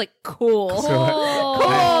Rachel's just like, cool.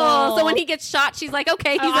 Cool. So when he gets shot, she's like,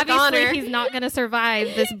 okay, he's a obviously goner. he's not going to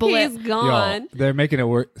survive this blip. He's gone. Yo, they're making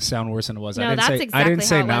it sound worse than it was. No, I didn't that's say, exactly I didn't how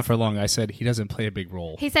say it not was. for long. I said he doesn't play a big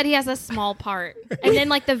role. He said he has a small part, and then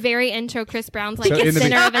like the very intro, Chris Brown's like So the in the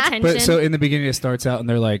center be- of attention. But so in the beginning, it starts out and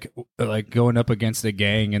they're like going up against the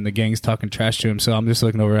gang, and the gang's talking trash to him. So I'm just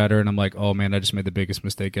looking over at her, and I'm like, oh man, I just made the biggest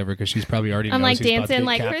mistake ever because she's probably already. I'm knows like he's about to dancing get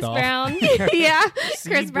like capped Chris off. Brown. Yeah. See,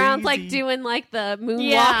 Chris Brown's like Daisy. doing like the moonwalk,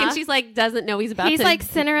 Yeah. and she's like doesn't know he's about He's to. like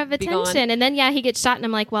center of be gone. attention, and then yeah, he gets shot, and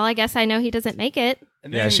I'm like, well, I guess I know he doesn't make it.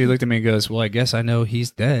 And Yeah, then- she looked at me and goes, "Well, I guess I know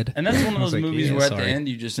he's dead." And that's one of I was those like, movies yeah, where at sorry. the end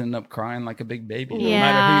you just end up crying like a big baby. No Yeah.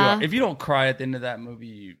 matter who you are. If you don't cry at the end of that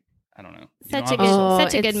movie, I don't know. You Such don't a have good- soul.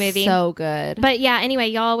 such a good it's movie. So good. But yeah, anyway,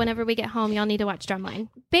 y'all, whenever we get home, y'all need to watch Drumline.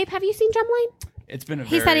 Babe, have you seen Drumline? It's been a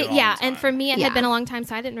He very said it, long yeah, time. and for me, it Yeah. had been a long time,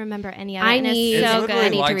 so I didn't remember any of it. I and need- it's It's so literally good. I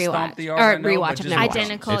need to like rewatch. Stomp the Yard, Or I know, rewatch, but I've just never watched it.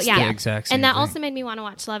 Identical, It's yeah. the exact same And that thing. also made me want to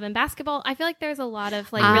watch Love and Basketball. I feel like there's a lot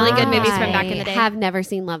of like really good movies from back in the day. I have never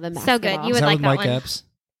seen Love and So Basketball. good. You Is would that like with that Mike one. Epps?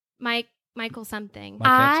 Michael something. Mike Epps,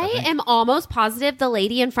 I I think. am almost positive the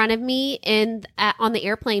lady in front of me on the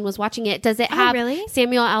airplane was watching it. Does it Oh, have really?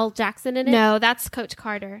 Samuel L. Jackson in it? No, that's Coach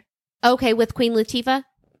Carter. Okay, with Queen Latifah.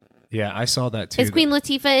 Yeah, I saw that too. Is Queen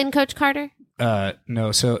Latifah in Coach Carter?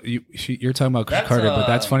 No. So you're talking about That's, Carter, but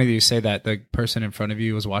that's funny that you say that. The person in front of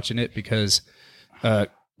you was watching it because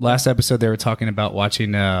last episode they were talking about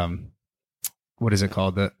watching what is it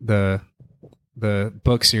called, the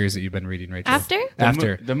book series that you've been reading, Rachel.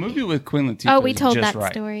 After? The movie with Queen Latifah. Oh, we is told just that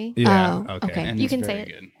right. story. Yeah. Oh, okay. okay. And You it's can very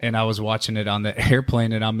say it. good. And I was watching it on the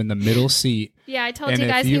airplane, and I'm in the middle seat. Yeah, I told And you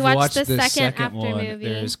if guys we you've watched the the second after one, movie.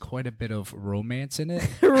 there's quite a bit of romance in it.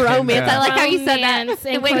 Romance. And, I like how you said that. Romance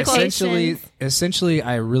in Wait, quotations. essentially,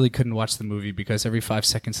 I really couldn't watch the movie because every 5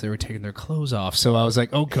 seconds they were taking their clothes off. So I was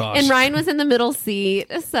like, "Oh gosh!" And Ryan was in the middle seat,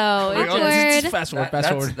 so Awkward. Fast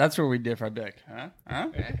forward, That's where we differ. I'd be like, huh?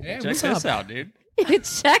 Check what's this up? out, dude.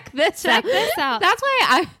 check this out. Check this out. That's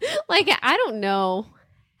why I don't know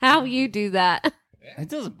how you do that. It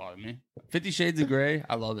doesn't bother me. 50 Shades of Grey.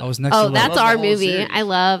 I love it. I was next Oh, to that's love our the whole movie. series. I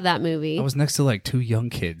love that movie. I was next to like 2 young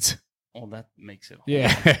kids. Oh, that makes it.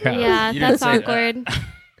 Yeah, Yeah, You didn't that's say that. awkward.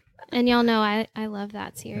 And y'all know I love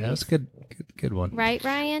that series. that was a good one. Right,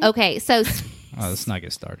 Ryan? Okay, so Oh, let's not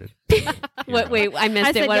get started. wait, I missed I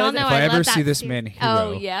it. said What y'all was know it? If I I ever love see that this series. man hero,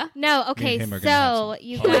 Oh yeah. No, okay, him are gonna have so some-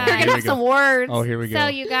 you Oh, We're guys. gonna Here we have some go. words. oh, here we go. So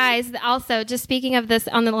you guys, also just speaking of this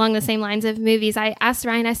along the same lines of movies, I asked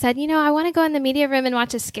Ryan. I said, I want to go in the media room and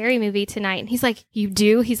watch a scary movie tonight. And he's like, "You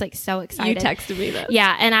do?" He's like so You excited. texted me this.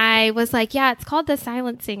 Yeah, and I was like, "Yeah, it's called The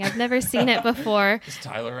Silencing. I've never seen it before." Is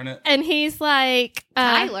Tyler in it? And he's like,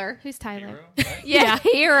 Tyler. Who's Tyler?" Yeah,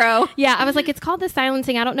 hero. Yeah, I was like, it's called The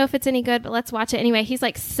Silencing. I don't know if it's any good, but let's watch it anyway. He's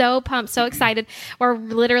like so pumped, so excited. Or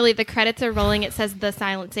literally the credits are rolling. It says The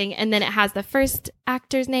Silencing, and then it has the first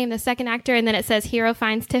actor's name, the second actor, and then it says Hero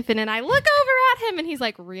Finds Tiffin. And I look over at him, and he's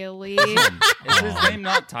like, really? Is his name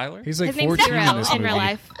not Tyler? He's like His name's 14 Hero in this in movie. real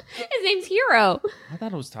life. His name's Hero. I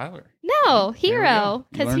thought it was Tyler. No, There we Hero, go. You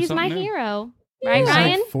because learned he's my something new. hero. Right, He's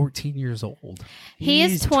Ryan? like 14 years old. He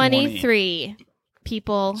is He's 20. 23,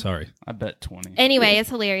 people. Sorry. I bet 20. Anyway, it's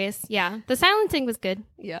hilarious. Yeah, The Silencing was good.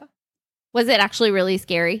 Yeah. Was it actually really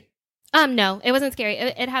scary? No, it wasn't scary.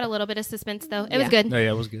 It had a little bit of suspense, though. It was Yeah. good. No,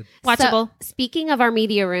 yeah, it was good. Watchable. So, speaking of our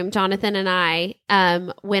media room, Jonathan and I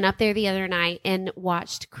went up there the other night and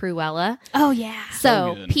watched Cruella. Oh, yeah.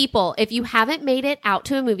 So, good. people, if you haven't made it out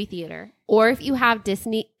to a movie theater, or if you have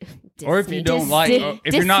Disney, Or if you don't Dis- like, Dis- or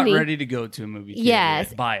if you're not Disney. ready to go to a movie theater, Yes.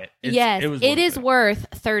 yet, buy it. Yes, it is worth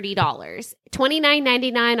worth $30.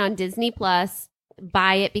 $29.99 on Disney Plus.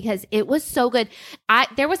 Buy it because it was so good.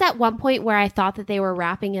 There was at one point where I thought that they were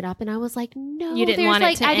wrapping it up, and I was like, "No, You didn't there's want it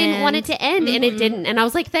like to I didn't want it end. to end, and it Mhm. didn't." And I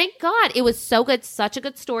was like, "Thank God, it was so good, such a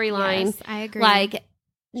good storyline. Yes, I agree. Like,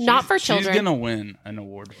 not for children. She's gonna win an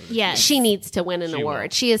award for this. Yes. She needs to win an She award. will.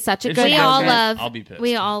 She is such a If good she we all doesn't, love. I'll be pissed.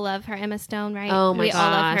 We all love her, Emma Stone, right? Oh my we gosh,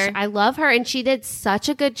 all love her. I love her, and she did such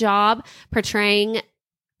a good job portraying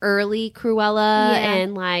early Cruella Yeah.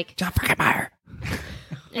 and like John Frankenheimer.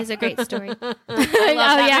 It's a great story. I love Oh,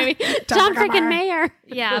 that yeah. movie. John freaking Mayer.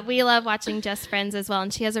 Yeah, we love watching Just Friends as well,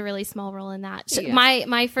 and she has a really small role in that. Yeah.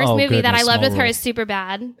 My first Oh, movie that I goodness, loved with small her role. is Super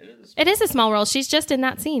Bad. It is a small role. She's just in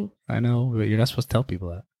that scene. I know, but you're not supposed to tell people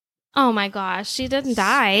that. Oh my gosh, she didn't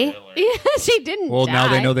die. Yeah, she didn't. Well, now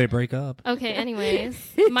they die. know they break up. Okay, anyways,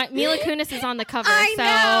 Mila Kunis is on the cover. I so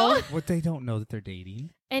know. What they don't know that they're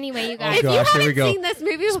dating. anyway, you Oh, guys. If gosh, you here we haven't go. seen this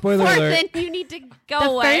movie Spoiler before, alert. then you need to go The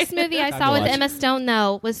away. first movie I Time saw to with watch. Emma Stone,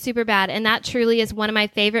 though, was Super Bad, and that truly is one of my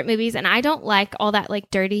favorite movies. And I don't like all that like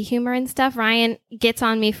dirty humor and stuff. Ryan gets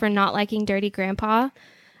on me for not liking Dirty Grandpa,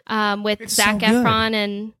 with It's Zac so good. Efron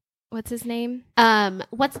and what's his name?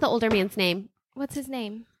 What's the older man's name? What's his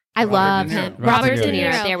name? I Robert love De Niro. him. Robert Robert De De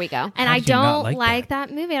Niro. Niro. There we go. And How I do you not don't like like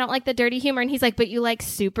that movie. I don't like the dirty humor. And he's like, but you like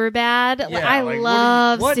Super Bad? Yeah, I like, what do you-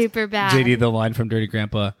 love what? Super Bad. JD, the line from Dirty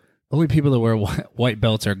Grandpa: only people that wear white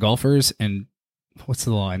belts are golfers. And what's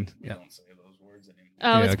the line? Yeah. Don't say those words anymore.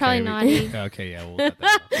 Oh, Yeah, it's okay, probably we- naughty. Okay, yeah, we'll cut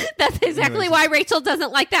that out. That's exactly why Rachel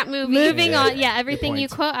doesn't like that movie. Moving Yeah. on. Yeah, everything you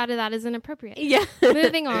point. quote out of that is inappropriate. Yeah.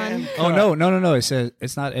 Moving on. Oh no! It says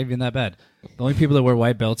it's not even that bad. The only people that wear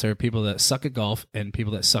white belts are people that suck at golf and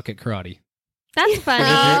people that suck at karate. That's funny.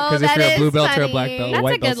 Oh, Because if that you're a is blue belt or a funny. black belt, a That's a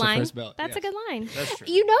white good belt's the line. first belt. That's a good line. That's true.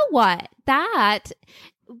 You know what? That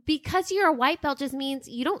because you're a white belt just means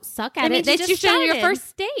you don't suck at That it. means you That's just just on your started. first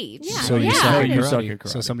stage. Yeah. So you Yeah. suck at You karate. suck at karate.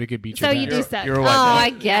 So somebody could beat So your you back. do suck. You're a Oh, white belt. I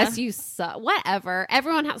guess you suck. Whatever.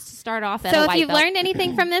 Everyone has to start off at a So if white you've belt. learned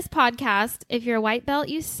anything from this podcast, if you're a white belt,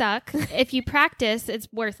 you suck. If you practice, it's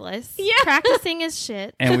worthless. Yeah. Practicing is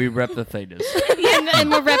shit. And we rep the Thetas. and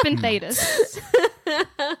we're repping Thetas.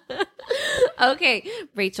 Okay,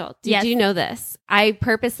 Rachel, did Yes. you know this? I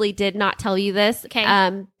purposely did not tell you this. Okay.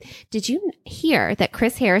 Did you hear that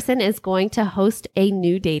Chris Harrison is going to host a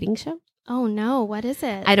new dating show? Oh no, what is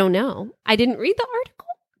it? I don't know. I didn't read the article,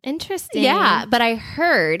 Interesting. Yeah, but I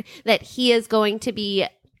heard that he is going to be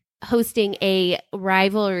hosting a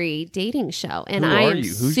rivalry dating show, and Who I are am you?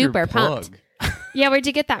 Who's super your pumped. plug? Yeah, where'd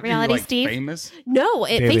you get that Are you, reality, like, Steve? Famous? No,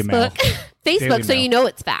 Daily Mail. Facebook, Facebook, Daily so Mail. you know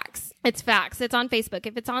it's facts. It's facts. It's on Facebook.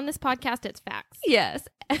 If it's on this podcast, it's facts. Yes,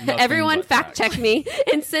 Nothing everyone but fact facts. check me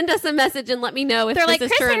and send us a message and let me know if They're this like,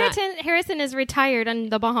 is Chris true or not. Harrison is retired in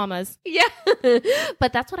the Bahamas. Yeah,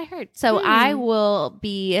 but that's what I heard. So I will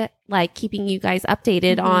be like keeping you guys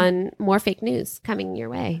updated on more fake news coming your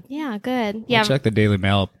way. Yeah, good. I'll Yeah, check the Daily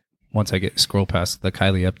Mail once I scroll past the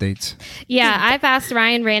Kylie updates. yeah. I've asked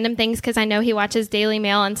Ryan random things because I know he watches Daily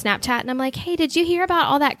Mail on Snapchat, and I'm like, hey, did you hear about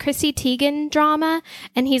all that Chrissy Teigen drama?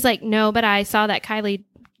 And he's like, no, but I saw that Kylie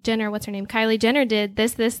Jenner, what's her name? Kylie Jenner did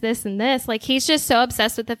this, and this. Like, he's just so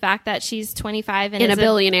obsessed with the fact that she's 25 and And is a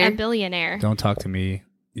billionaire. A billionaire. Don't talk to me.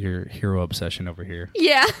 Your hero obsession over here.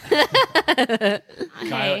 Yeah.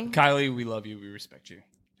 Hey. Kylie, we love you. We respect you.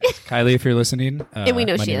 Kylie, if you're listening, And we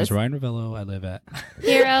know my she name is. is Ryan Ravello. I live at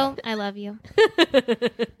Hero, I love you.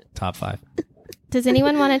 top 5. Does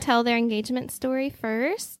anyone want to tell their engagement story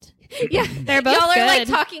first? Yeah, They're both y'all are like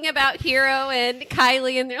good. talking about Hero and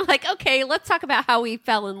Kylie, and they're like, "Okay, let's talk about how we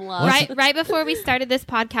fell in love." Right before we started this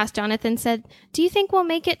podcast, Jonathan said, "Do you think we'll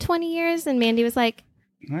make it 20 years?" And Mandy was like,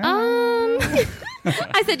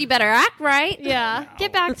 I said, "You better act right." "Yeah,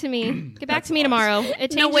 get back to me. Get back to me tomorrow."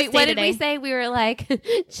 It changes No, wait. day What to did we day. say? We were like,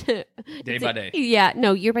 Day by day. Yeah,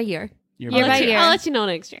 no, year by year. Year Year by by day. year. I'll let you know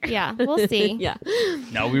next year. Yeah, we'll see. Yeah.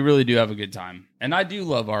 No, we really do have a good time. And I do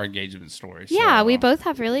love our engagement story. Yeah, so, we both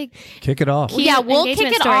have really Kick it off. Cute Yeah, we'll kick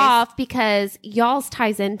engagement it stories. off because y'all's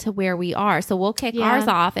ties into where we are. So we'll kick Yeah. ours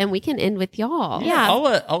off and we can end with y'all. Yeah.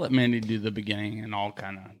 I'll let Mandy do the beginning and I'll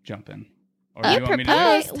kind of jump in. Or You do want me to do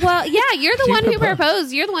it? proposed. Well, yeah, you're the You one who proposed.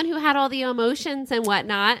 proposed. You're the one who had all the emotions and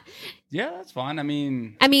whatnot. Yeah, that's fine. I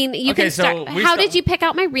mean, I mean, you Okay, can so start. we How start- did you pick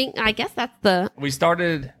out my ring? I guess that's the. we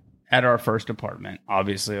started at our first apartment,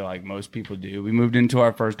 obviously, like most people do. We moved into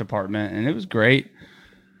our first apartment and it was great.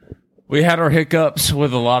 We had our hiccups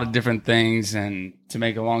with a lot of different things. And to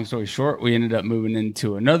make a long story short, we ended up moving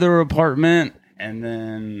into another apartment. And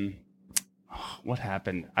then what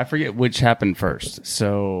happened? I forget which happened first.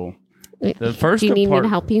 So the first Do you need me to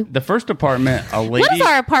help you? The first apartment, a lady. What does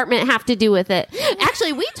our apartment have to do with it?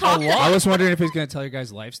 Actually, we talked. I was wondering if he's going to tell your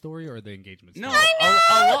guys' life story or the engagement story.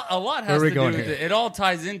 No, a lot has Where are we to do going with here? it. It all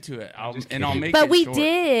ties into it. I'll make But it we short.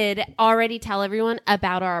 did already tell everyone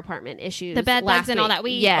about our apartment issues. the bed last bugs and all week. that.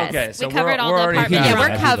 We yes. Okay, so we covered we're all the already apartment. back. Yeah, drama.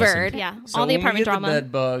 we're Yeah, covered. Yeah, So all the when we apartment get drama. the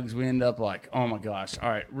bed bugs, we end up like, oh my gosh! All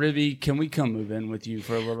right, Ribby, can we come move in with you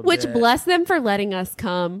for a little Which bit? bless them for letting us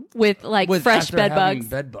come with like fresh after bed having bugs.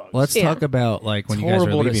 Bed bugs. Let's Yeah. talk about like when It's you guys were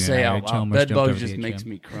horrible to leaving. say and out I loud. almost Bed jumped bugs over just the makes HM.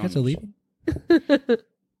 me You guys are cringe. leaving?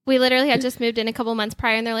 We literally had just moved in a couple months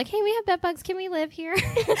prior, and they're like, "Hey, we have bed bugs. Can we live here?" So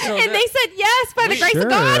And they said yes by the grace Sure. of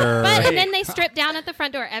God. But and then they stripped down at the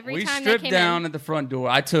front door every we time they stripped came down in. at the front door.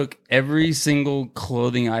 I took every single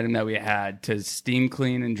clothing item that we had to steam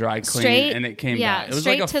clean and dry clean, Straight, and it came yeah, back. It was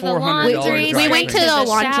straight like a to the $400 laundry. dry We went to clean.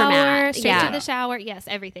 the laundromat. shower, straight Yeah. to the shower. Yes,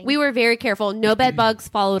 everything. We were very careful. No bed bugs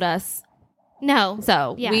followed us. no.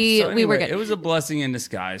 So Yeah. we So we were anyway, good. It was a blessing in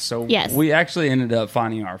disguise. So Yes. we actually ended up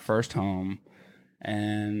finding our first home,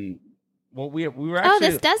 and we were actually. Oh,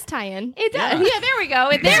 this does tie in. It does. Yeah. Yeah, there we go.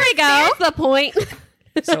 There we go. That's the point.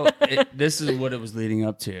 So this is what it was leading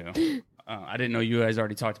up to. I didn't know you guys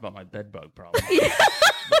already talked about my bed bug problem.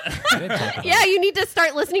 Yeah, you need to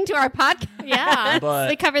start listening to our podcast. Yeah, But-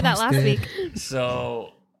 we covered that last week.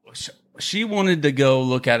 So she wanted to go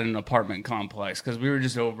look at an apartment complex because we were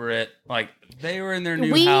just over it. Like they were in their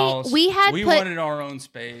new house. we had we put- wanted our own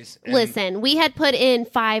space. and- Listen, we had put in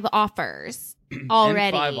 5 offers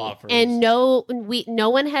already, 5 offers. and no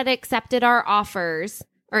one had accepted our offers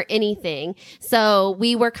or anything. So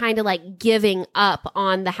we were kind of like giving up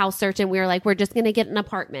on the house search, and we were like, we're just going to get an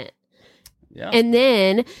apartment. Yeah. And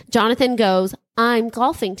then Jonathan goes, I'm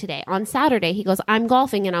golfing today. On Saturday, he goes, I'm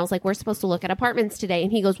golfing. And I was like, we're supposed to look at apartments today.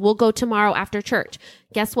 And he goes, we'll go tomorrow after church.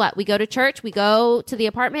 Guess what? We go to church, we go to the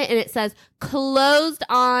apartment, and it says closed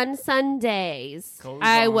on Sundays. Closed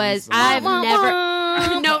I on was, Sundays. I've Wah, never,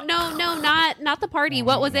 wah. no, not the party.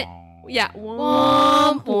 What was it? Yeah.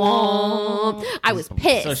 Womp, womp. I was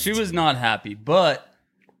pissed. So she was not happy, but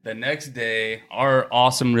the next day, our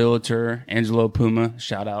awesome realtor, Angelo Puma,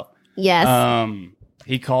 shout out. Yes.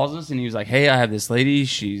 He calls us and he was like, hey, I have this lady.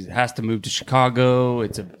 She has to move to Chicago.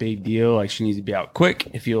 It's a big deal. Like she needs to be out quick.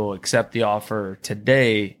 If you'll accept the offer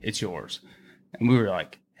today, it's yours. And we were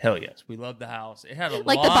like, Hell yes, we loved the house. It had a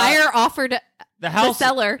Like lot. the buyer offered the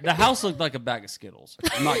seller. The house looked like a bag of Skittles.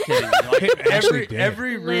 I'm not kidding. Like actually did.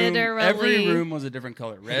 every room, Literally. every room was a different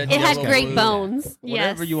color. Red, It had yellow, great blue, bones.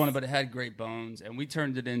 whatever Yes. you wanted, but it had great bones. And we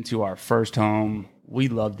turned it into our first home. We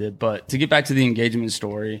loved it. But to get back to the engagement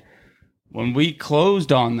story, when we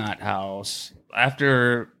closed on that house,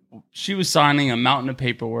 after she was signing a mountain of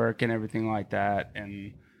paperwork and everything like that,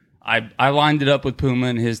 and I lined it up with Puma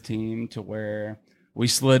and his team to where we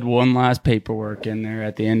slid one last paperwork in there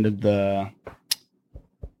at the end of the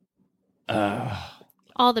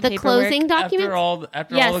All the The paperwork. closing documents.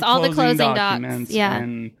 Yes, all the closing docs. documents. Yeah.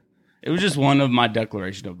 And it was just one of my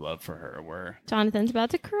declaration of love for her. Where Jonathan's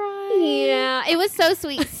about to cry. Yeah, it was so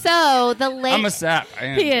sweet. So the I'm lady, a sap. I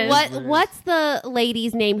am. He is. what's the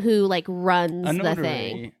lady's name who like runs A the notary.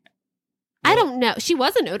 thing? I don't know. She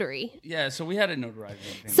was a notary. Yeah, so we had it notarized.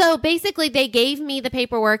 So basically, they gave me the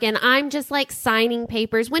paperwork, and I'm just like signing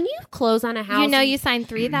papers. When you close on a house, You know, you signed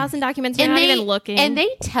 3,000 documents. You're and not they even looking. and they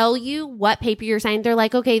tell you what paper you're signing. They're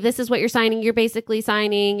like, okay, this is what you're signing. You're basically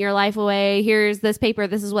signing your life away. Here's this paper.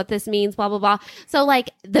 This is what this means. Blah blah blah. So like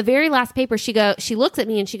the very last paper, she looks at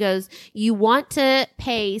me and she goes, "You want to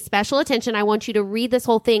pay special attention. I want you to read this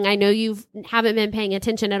whole thing. I know you haven't been paying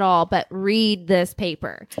attention at all, but read this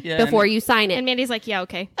paper Yeah, before and- you sign it." and Mandy's like, yeah,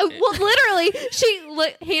 okay. Well, literally, she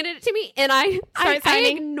handed it to me, and I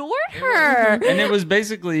signing. ignored her. And it was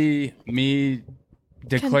basically me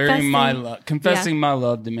declaring my love, confessing my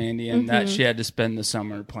love to Mandy, and that she had to spend the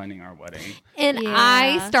summer planning our wedding. And Yeah.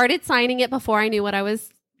 I started signing it before I knew what I was.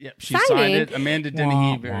 Yep, she Signing. signed it. Amanda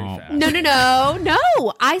Dennehy very fast.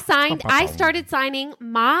 No. I started signing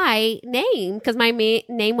my name because my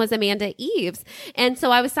name was Amanda Eves. And so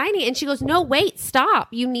I was signing it, and she goes, "No, wait, stop.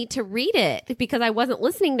 You need to read it," because I wasn't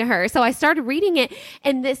listening to her. So I started reading it,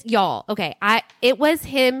 and it was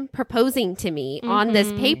him proposing to me on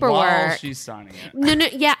this paperwork. While she's signing it. No,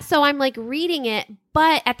 yeah. So I'm like reading it,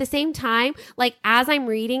 but at the same time, like as I'm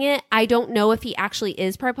reading it, I don't know if he actually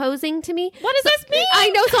is proposing to me. What does this mean? I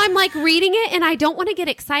know. So I'm like reading it and I don't want to get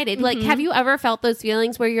excited. Like, have you ever felt those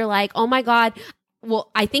feelings where you're like, oh my God,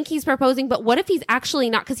 well, I think he's proposing, but what if he's actually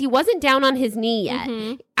not? Because he wasn't down on his knee yet.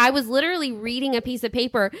 I was literally reading a piece of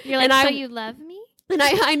paper. You're like, and so you love me? And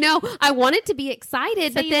I know I wanted to be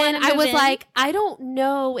excited, So but you then wanna I move was in? like, I don't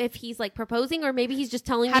know if he's like proposing or maybe he's just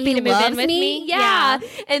telling Happy me he to move in loves with me? Yeah.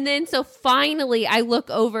 And then so finally I look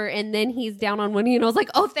over and then he's down on one knee and I was like,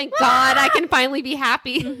 oh, thank God I can finally be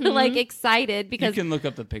happy, like excited You because can look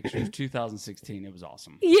up the pictures. 2016. It was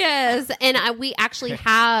awesome. yes. And we actually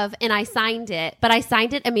have, and I signed it, but I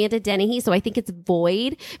signed it Amanda Dennehy. So I think it's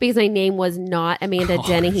void because my name was not Amanda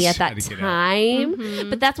Dennehy at that gotta get out. time.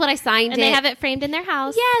 But that's what I signed And they have it framed in their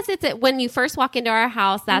house. Yes, it's it. When you first walk into our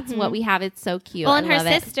house, that's what we have. It's so cute. Well, and I her love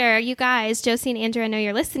it. sister, you guys, Josie and Andrew, I know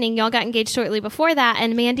you're listening. Y'all got engaged shortly before that.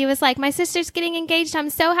 And Mandy was like, my sister's getting engaged. I'm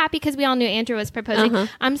so happy because we all knew Andrew was proposing.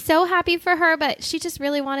 I'm so happy for her, but she just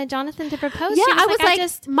really wanted Jonathan to propose. Yeah, She I was like,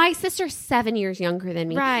 just, my sister's 7 years younger than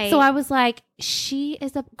me. Right. So I was like, she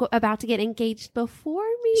is about to get engaged before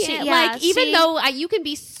me. She- And, yeah, like, even she- though you can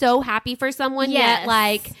be so happy for someone, Yes. yet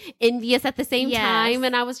like envious at the same Yes. time.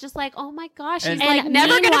 And I was just like, oh my gosh, she's And- like and never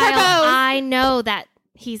going to meanwhile, propose. I know that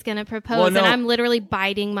he's going to propose, Well, no. and I'm literally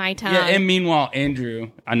biting my tongue. Yeah, and meanwhile,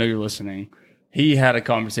 Andrew, I know you're listening. He had a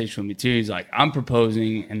conversation with me too. He's like, I'm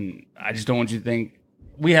proposing, and I just don't want you to think.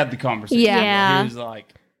 We had the conversation. Yeah. He was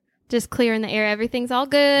like, just clearing the air. Everything's all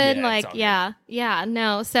good. Yeah, like, it's all yeah,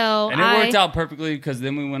 no. So and it worked out perfectly because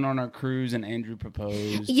then we went on our cruise and Andrew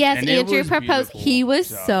proposed. Yes, and it Andrew was proposed. beautiful. He was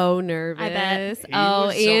so nervous. I bet. He Oh,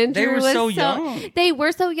 was so- Andrew they were was so young. They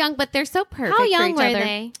were so young, but they're so perfect. How for young each were other.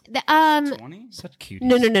 they? 20? Such cuties.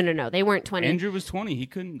 No. They weren't 20. Andrew was 20. He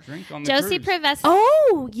couldn't drink on the Josie cruise. professed.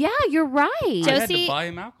 Oh, yeah, you're right. I had Josie- to buy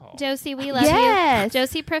him alcohol. Josie, we love Yes. you.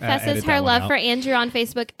 Josie professes edit her that one love out. for Andrew on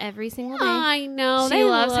Facebook every single day. I know. She They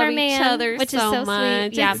loves her love man, each other which is so so sweet.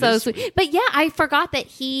 much. Yeah. It's so sweet. But yeah, I forgot that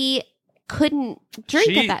he couldn't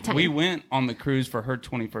drink at that time. We went on the cruise for her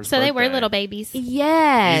 21st So they were birthday. little babies.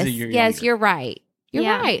 Yes. He's a year Yes, younger. you're right. You're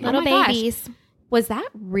Yeah, right. little Oh my gosh. babies. Was that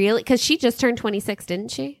really? Because she just turned 26,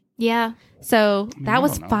 didn't she? Yeah. So I that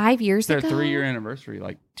was don't know. 5 years It's their ago. 3-year anniversary,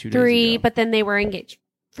 like 2 days Three, ago. but then they were engaged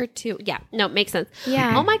for 2. Yeah. No, makes sense.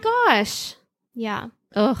 Yeah. Oh my gosh. Yeah.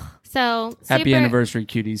 Ugh. So Happy anniversary,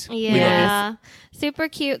 cuties. Yeah. Super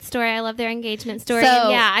cute story. I love their engagement story. So-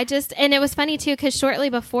 And yeah, and it was funny too, because shortly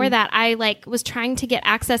before that, I was trying to get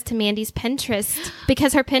access to Mandy's Pinterest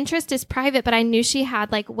because her Pinterest is private, but I knew she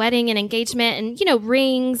had wedding and engagement and,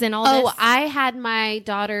 rings and all this. Oh, I had my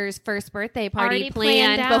daughter's first birthday party Already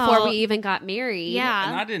planned planned before out. we even got married. Yeah.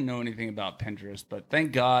 And I didn't know anything about Pinterest, but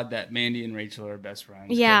thank God that Mandy and Rachel are best friends.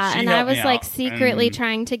 'cause Yeah, she and I helped me was out, secretly and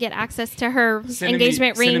trying to get access to her Sending me-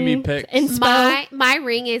 engagement sending me ring. pics. Inspo. My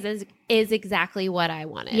ring is exactly what I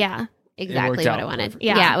wanted. Yeah. Exactly worked what out I wanted. perfect.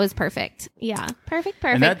 Yeah, it was perfect. Yeah. Perfect.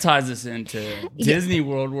 And that ties us into Disney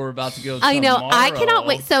World. We're about to go. I know. I tomorrow. cannot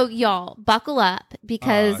wait. So y'all buckle up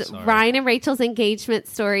because sorry. Ryan and Rachel's engagement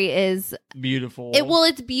story is Beautiful.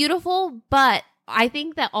 it's beautiful, but I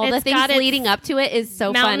think that all the It's things got its leading up to it is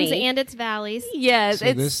so mountains funny. and its valleys. Yes, So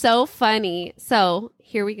it's this- so funny. So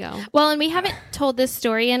here we go. Well, and we haven't told this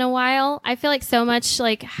story in a while. I feel like so much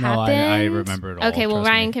happened. I remember it all, Okay, well trust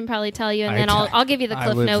Ryan me. can probably tell you, and I then t- I'll give you the I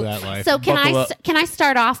cliff lived notes. that life. So can Buckle I up. can I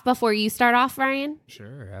start off before you start off, Ryan?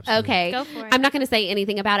 Sure, absolutely. Okay. Go for it. I'm not going to say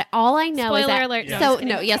anything about it. All I know is Spoiler that alert. No, So I'm just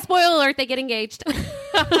no, kidding. yeah, spoiler alert. They get engaged.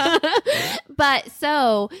 But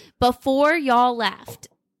so before y'all left,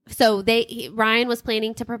 so Ryan was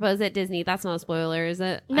planning to propose at Disney. That's not a spoiler, is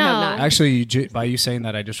it? I No. hope not. Actually, by you saying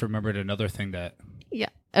that, I just remembered another thing that Yeah.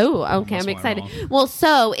 Oh, okay. Almost I'm went excited. wrong. Well,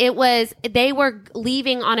 so they were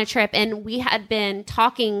leaving on a trip, and we had been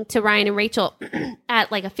talking to Ryan and Rachel at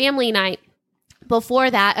a family night before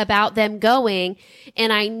that about them going.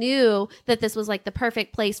 And I knew that this was the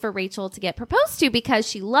perfect place for Rachel to get proposed to because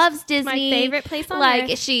she loves Disney. My favorite place on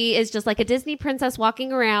earth. She is just a Disney princess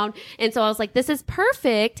walking around. And so I was like, this is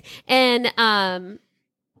perfect. And,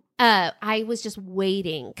 I was just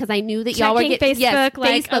waiting because I knew that y'all were Checking getting Facebook,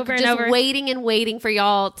 Facebook, over and just over. waiting and waiting for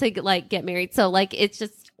y'all to get married. So it's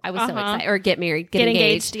just I was so Uh-huh. excited or get married, Get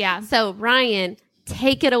engaged, yeah. So Ryan,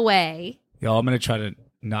 take it away. y'all. I'm gonna try to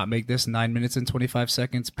not make this 9 minutes and 25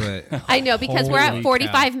 seconds, but I know because we're holy at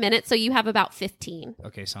 45 cow. minutes, so you have about 15.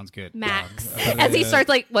 Okay, sounds good. Max. Yeah. As he starts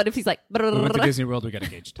what if he's like, we went to Disney World, we got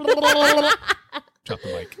engaged. Drop the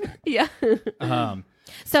mic. yeah.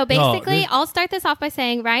 So basically, this- I'll start this off by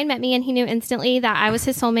saying Ryan met me and he knew instantly that I was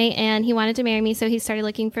his soulmate and he wanted to marry me. So he started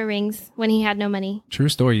looking for rings when he had no money. True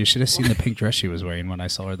story. You should have seen the pink dress she was wearing when I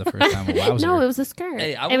saw her the first time. Wowzer. No, it was a skirt.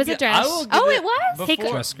 Hey, I It will was a gi- dress. I will give Oh, it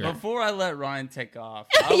was? Dress skirt. Before I let Ryan take off.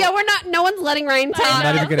 Yeah, no one's letting Ryan talk. I'm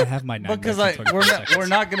not even gonna have my 9 because minutes and 25 seconds. we're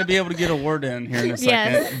not going to be able to get a word in here in a second.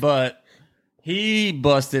 Yes. But he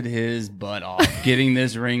busted his butt off getting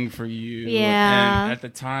this ring for you. Yeah. And at the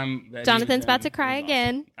time, that Jonathan's he- about to it cry was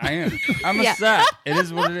again. awesome. I am. I'm a Yeah. sap. It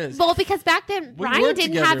is what it is. Well, because back then We Ryan worked didn't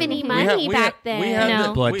together. have any We money had- back we then. had No.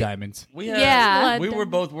 the- Blood we- diamonds. We had, Yeah. we were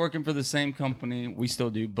both working for the same company. We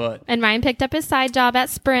still do, but And Ryan picked up his side job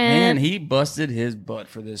at Sprint. man, he busted his butt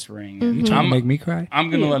for this ring. You trying to make me cry?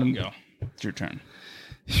 I'm gonna let him go. It's your turn.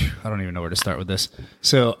 I don't even know where to start with this.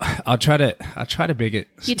 So I'll try to make it.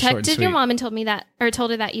 You short and texted sweet. your mom and told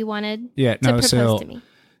her that you wanted Yeah, to no. propose So to me.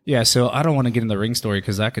 yeah, so I don't want to get in the ring story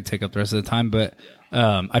because that could take up the rest of the time. But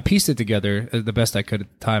I pieced it together the best I could at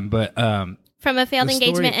the time. But From a failed the story-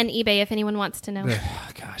 engagement and eBay, if anyone wants to know.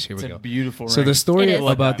 gosh, here we It's go. a beautiful So ring. the story It is.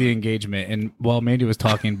 about the engagement, and while Mandy was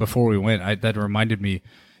talking before we went, that reminded me,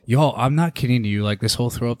 y'all, I'm not kidding you. This whole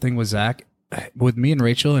throw up thing with Zach, with me and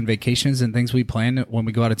Rachel and vacations and things we plan when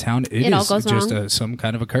we go out of town, It all is goes just wrong. some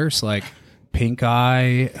kind of a curse, pink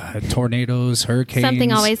eye, tornadoes, hurricanes,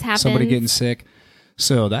 Something always somebody happens. getting sick.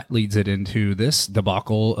 So that leads it into this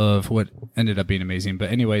debacle of what ended up being amazing.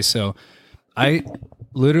 But anyway, so I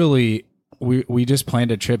literally we just planned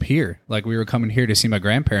a trip here. We were coming here to see my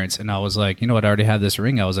grandparents, and I was like, you know what, I already have this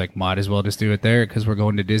ring. I was like, might as well just do it there because we're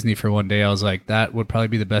going to Disney for one day. I was like, that would probably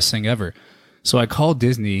be the best thing ever. So I called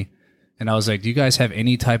Disney and I was like, do you guys have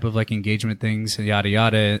any type of engagement things and yada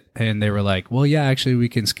yada? And they were like, well, yeah, actually we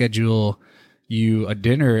can schedule you a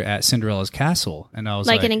dinner at Cinderella's castle. And I was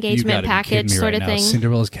Like like, an engagement you gotta be package kidding me sort right of now. thing.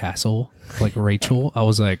 Cinderella's castle, Rachel. I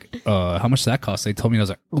was like, how much does that cost? They told me, I was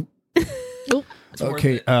like, "Oop."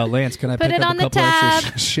 Okay, Lance, can I Put pick it up on a the couple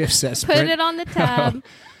extra tab. shifts at Sprint? Put it on the tab.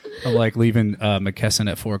 I'm leaving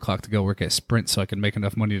McKesson at 4:00 to go work at Sprint so I can make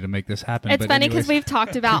enough money to make this happen. It's But funny anyways, because we've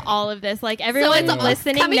talked about all of this. Everyone it's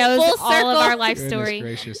listening coming knows full all of circle. our life goodness story.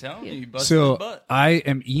 gracious. Telling you, busted his So butt. I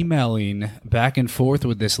am emailing back and forth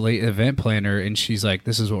with this late event planner, and she's like,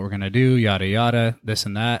 "This is what we're gonna do, yada yada, this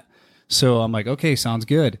and that." So I'm like, "Okay, sounds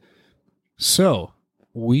good." So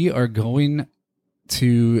we are going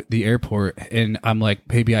to the airport, and I'm like,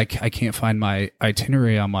 baby, I can't find my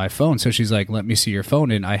itinerary on my phone. So she's like, let me see your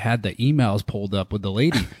phone. And I had the emails pulled up with the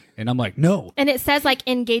lady. And I'm like, no. And it says like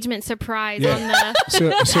engagement surprise on the, So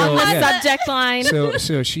on the yeah. subject line.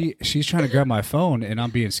 So she's trying to grab my phone, and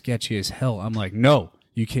I'm being sketchy as hell. I'm like, no,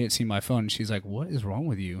 you can't see my phone. And she's like, what is wrong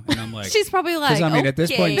with you? And I'm like, She's probably like, 'cause, I mean, at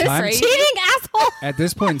this point in time, Cheating asshole. at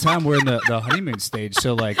this point in time, we're in the honeymoon stage.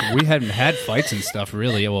 So like, we hadn't had fights and stuff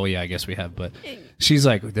really. Well, yeah, I guess we have. But she's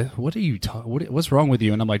like, what are you what's wrong with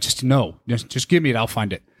you? And I'm like, just give me it. I'll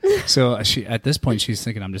find it. So she, at this point, she's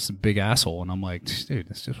thinking I'm just a big asshole. And I'm like, dude,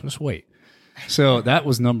 let's just wait. So that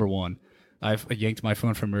was number one. I yanked my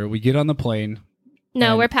phone from her. We get on the plane. No,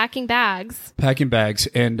 and we're packing bags. Packing bags.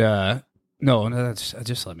 And no, that's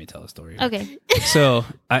just let me tell a story. Okay. So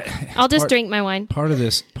I'll just drink my wine. Part of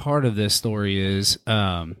this story is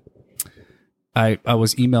I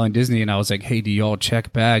was emailing Disney, and I was like, hey, do y'all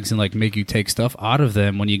check bags and like make you take stuff out of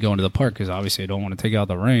them when you go into the park? Because obviously I don't want to take out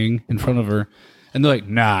the ring in front of her. And they're like,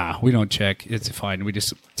 nah, we don't check. It's fine. We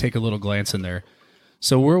just take a little glance in there.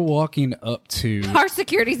 So we're walking up to our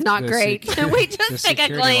security's not great. We the just take a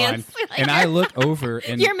security glance. line, and I look over,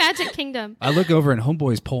 and Your Magic Kingdom. I look over, and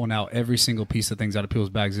Homeboy's pulling out every single piece of things out of people's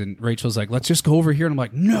bags. And Rachel's like, let's just go over here. And I'm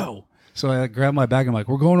like, no. So I grab my bag. I'm like,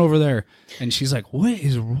 we're going over there. And she's like, what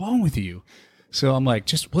is wrong with you? So I'm like,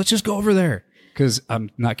 let's just go over there. Because I'm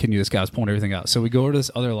not kidding you, this guy was pulling everything out. So we go over to this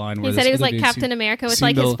other line. He said he was like Captain America with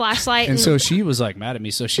like his flashlight. And so she was like mad at me.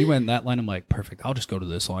 So she went in that line. I'm like, perfect. I'll just go to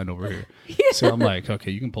this line over here. So I'm like, okay,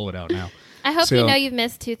 you can pull it out now. I hope So- you know you've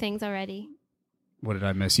missed two things already. What did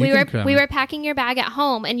I miss? We were packing your bag at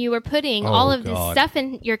home, and you were putting all of this God. stuff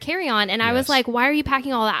in your carry-on, and I was Yes. like, "Why are you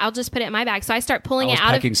packing all that? I'll just put it in my bag." So I start pulling I was it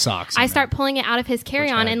out packing of socks. I in start there. pulling it out of his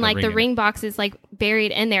carry-on, had and the like ring the in ring box is like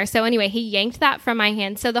buried in there. So anyway, he yanked that from my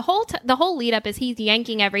hand. So the whole lead up is he's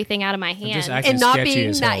yanking everything out of my hand just acting And not sketchy being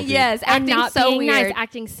as hell, that, dude. yes, and acting not so being weird. nice,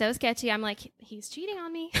 acting so sketchy. I'm like, he's cheating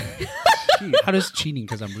on me. How does cheating?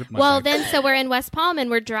 Because I'm ripping my Well, bag. then, so we're in West Palm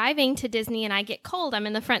and we're driving to Disney, and I get cold. I'm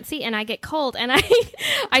in the front seat and I get cold, and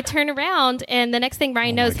I turn around, and the next thing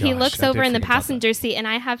Ryan Oh my knows, he gosh, looks I over did in the forget about passenger seat, and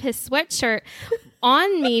I have his sweatshirt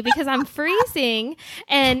on me because I'm freezing,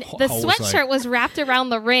 and the I was sweatshirt like- was wrapped around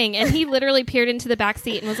the ring, and he literally peered into the back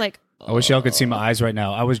seat and was like, I wish y'all could see my eyes right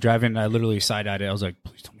now. I was driving, and I literally side-eyed it. I was like,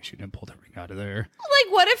 please tell me she didn't pull that ring out of there.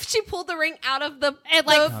 Like, what if she pulled the ring out of the I'm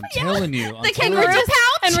telling you. I'm the telling kangaroo you.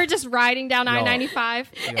 pouch? and we're just riding down Y'all. I-95.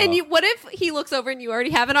 And you, what if he looks over and you already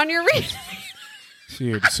have it on your ring?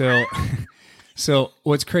 Dude, so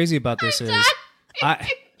what's crazy about this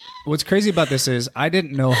is I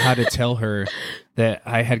didn't know how to tell her that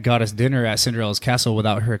I had got us dinner at Cinderella's castle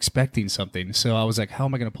without her expecting something. So I was like, how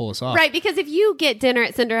am I going to pull this off? Right, because if you get dinner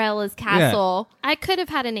at Cinderella's castle, I could have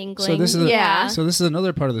had an inkling. So this is Yeah. So this is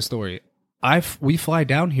another part of the story. We fly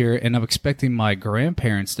down here, and I'm expecting my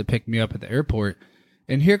grandparents to pick me up at the airport,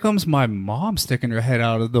 and here comes my mom sticking her head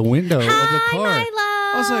out of the window of the car.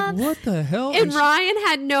 I was like, what the hell? and Ryan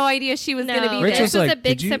had no idea she was No, going to be Rachel's this was like, a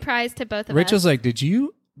big "Did you-" surprise to both of Rachel's us. like, did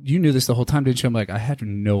you knew this the whole time, didn't you? I'm like, I had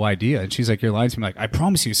no idea. And she's like, you're lying to me. I'm like, I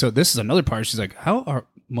promise you. So this is another part. She's like,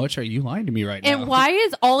 much are you lying to me right now? And why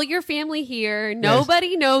is all your family here?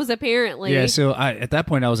 Nobody knows, apparently. Yeah, so at that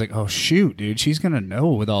point I was like, oh shoot, dude, she's gonna know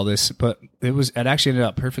with all this. But it actually ended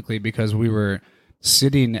up perfectly because we were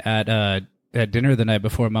sitting at dinner the night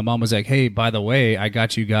before. My mom was like, hey, by the way, I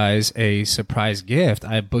got you guys a surprise gift.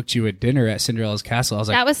 I booked you a dinner at Cinderella's castle. I was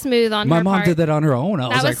like, that was smooth on my her mom part. did that on her own. I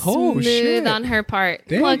was That like, oh smooth shit. on her part.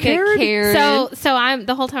 Damn, Look Karen. at Karen. So I'm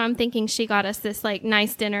the whole time I'm thinking she got us this like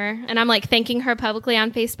nice dinner, and I'm like thanking her publicly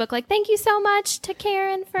on Facebook, like thank you so much to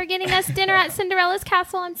Karen for getting us dinner at Cinderella's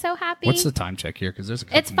castle. I'm so happy. What's the time check here? Because there's a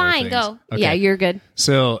couple It's more fine. things. Go. Okay. Yeah, you're good.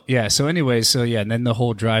 So anyways, and then the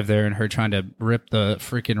whole drive there and her trying to rip the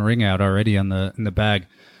freaking ring out already in the bag.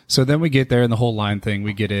 So then we get there and the whole line thing,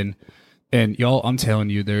 we get in, and y'all, I'm telling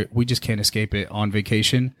you, we just can't escape it on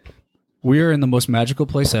vacation. We are in the most magical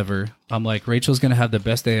place ever. I'm like, Rachel's gonna have the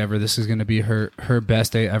best day ever. This is gonna be her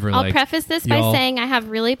best day ever. I'll like, preface this by y'all- saying I have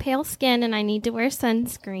really pale skin and I need to wear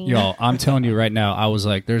sunscreen. Y'all, I'm telling you right now, I was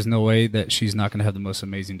like, there's no way that she's not gonna have the most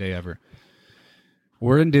amazing day ever.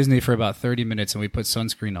 We're in Disney for about 30 minutes and we put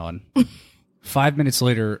sunscreen on. 5 minutes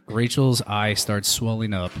later, Rachel's eye starts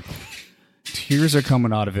swelling up. Tears are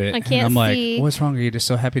coming out of it. I can't and I'm like, see. what's wrong? Are you just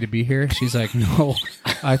so happy to be here? She's like, no,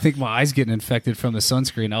 I think my eye's getting infected from the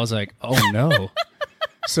sunscreen. I was like, oh no.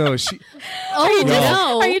 So she. Are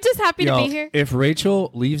you just happy to Yo, be here? if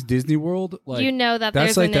Rachel leaves Disney World, like You know that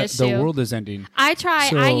that's there's like an the issue. world is ending. I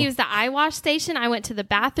So- used the eye wash station. I went to the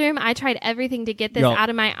bathroom. I tried everything to get this Yo, out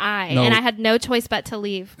of my eye, no. and I had no choice but to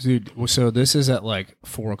leave. Dude, so this is at like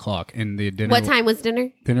 4:00, and the dinner. What time was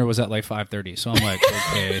dinner? Dinner was at like 5:30. So I'm like,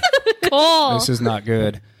 okay, Cool. this is not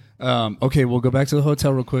good. Okay, we'll go back to the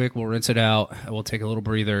hotel real quick. We'll rinse it out. We'll take a little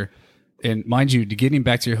breather. And mind you, getting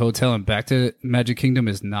back to your hotel and back to Magic Kingdom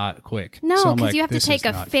is not quick. So No, I'm because like, you have to this take is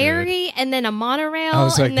a not ferry and then a monorail I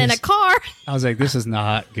was like, and then this- a car. good. I was like, this is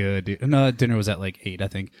not good. Dude. No, dinner was at like 8, I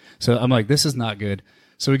think. So I'm like, this is not good.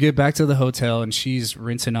 So we get back to the hotel and she's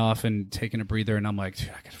rinsing off and taking a breather, and I'm like,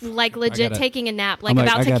 dude, Like legit gotta- taking a nap. Like I'm like,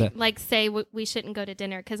 about I to gotta- like say we shouldn't go to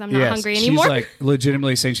dinner because I'm not yes, hungry anymore. She's like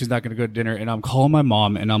legitimately saying she's not going to go to dinner, and I'm calling my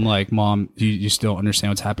mom, and I'm like, Mom, you still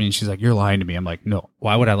understand what's happening? She's like, you're lying to me. I'm like, no,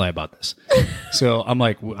 why would I lie about this? So I'm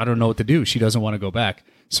like, I don't know what to do. She doesn't want to go back.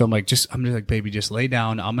 So I'm just like, baby, just lay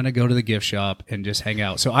down. I'm going to go to the gift shop and just hang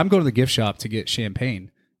out. So I'm going to the gift shop to get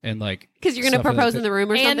champagne and like Because you're going to stuff like propose that. in the room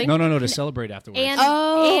or And- something? No, to celebrate afterwards. and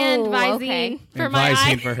Oh, Visine okay. for And my Visine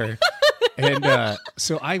eye. for her. And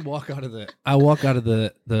so I walk out of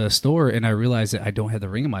the store, and I realize that I don't have the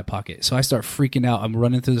ring in my pocket. So I start freaking out. I'm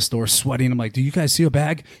running through the store, sweating. I'm like, "Do you guys see a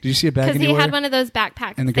bag? Did you see a bag Because he anywhere?" had one of those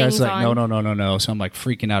backpack and the things guy's like, on "No." So I'm like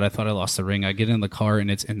freaking out. I thought I lost the ring. I get in the car, and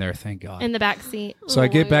it's in there. Thank God. in the back seat. So I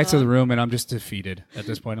get back to the room, and I'm just defeated at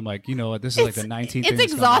this point. I'm like, you know what? This is like the 19th. thing It's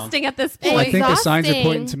that's gone wrong. exhausting at this Well, point. I think the signs are Exhausting.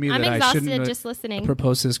 pointing to me I'm that I exhausted shouldn't just listening.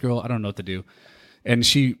 propose to this girl. I don't know what to do. And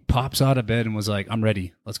she pops out of bed and was like, "I'm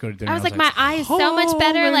ready. Let's go to dinner." I was like, my eye is so much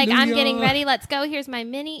better. Like, I'm getting Hallelujah. ready. Let's go. Here's my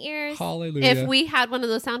mini ears. Hallelujah. If we had one of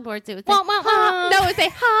those soundboards, it would say, Wah, wah, wah. No, it would say,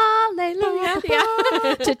 hallelujah.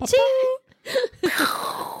 Yeah. Cha-ching.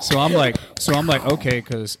 So I'm like, okay,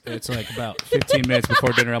 because it's like about 15 minutes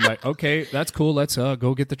before dinner. I'm like, okay, that's cool. Let's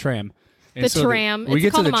go get the tram. And The so tram. we It's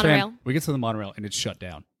get called to the the tram. monorail. We get to the monorail, and it's shut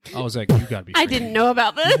down. I was like, you gotta be. I freaking- didn't know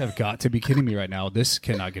about You this. have got to be kidding me right now. This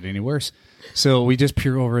cannot get any worse. So we just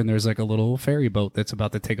peer over, and there's like a little ferry boat that's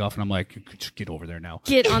about to take off, and I'm like, just get over there now.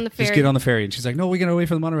 Get on the ferry. Just get on the ferry. And she's like, no, we're gonna wait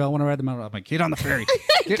for the monorail. I want to ride the monorail. I'm like, get on the ferry.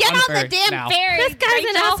 Get on the damn now. ferry. This guy's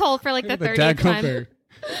an asshole for like the The 30th daggone time. ferry.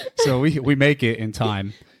 So we make it in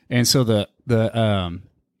time, and so the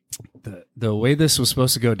way this was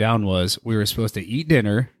supposed to go down was we were supposed to eat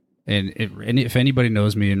dinner, and if anybody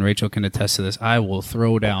knows me, and Rachel can attest to this, I will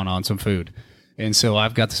throw down on some food. And so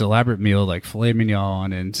I've got this elaborate meal like filet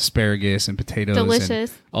mignon and asparagus and potatoes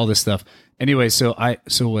Delicious. and all this stuff. Anyway, so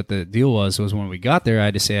what the deal was when we got there, I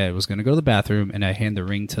had to say I was going to go to the bathroom, and I hand the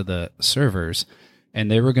ring to the servers, and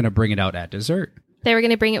they were going to bring it out at dessert. They were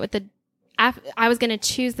going to bring it with the. I was going to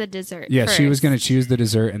choose the dessert. Yeah, she was first. going to choose the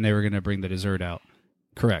dessert, and they were going to bring the dessert out.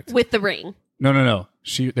 Correct. With the ring. No.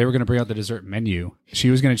 They were going to bring out the dessert menu. She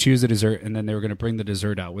was going to choose the dessert, and then they were going to bring the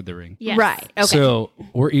dessert out with the ring. Yes. Right. Okay. So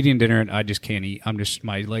we're eating dinner, and I just can't eat.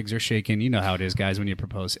 My legs are shaking. You know how it is, guys, when you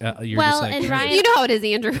propose. You're Well, just like, and Ryan, You know how it is,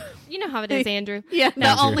 Andrew. you know how it is, Andrew. Yeah,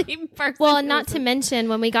 No. the only person. Well, and not to mention,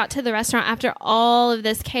 when we got to the restaurant after all of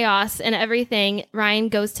this chaos and everything, Ryan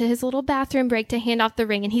goes to his little bathroom break to hand off the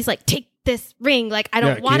ring, and he's like, "Take this ring. Like, I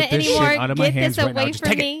don't want it get this shit anymore. out of my Get hands this right now. away Just from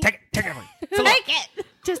take me. it. Take it. take it.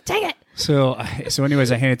 Just take it." So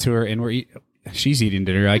anyways, I hand it to her, and she's eating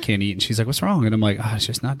dinner. I can't eat, and she's like, "What's wrong?" And I'm like, "It's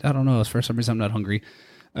just not. I don't know. For some reason, I'm not hungry."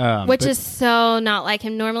 Which is so not like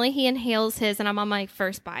him. Normally, he inhales his, and I'm on my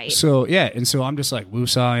first bite. So yeah, and so I'm just like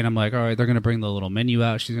woosah, and I'm like, all right, they're gonna bring the little menu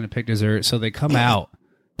out. She's gonna pick dessert. So they come out,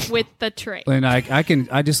 With the tray. and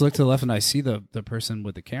I just look to the left, and I see the person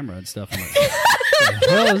with the camera and stuff.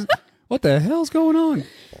 I'm like, what the hell's going on?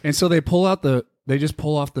 And so they just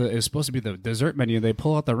pull off it was supposed to be the dessert menu. They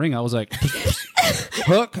pull out the ring. I was like,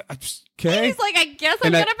 hook, okay. He's like, I guess I'm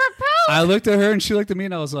And going to propose. I looked at her, and she looked at me,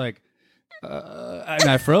 and I was like, and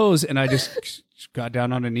I froze, and I just got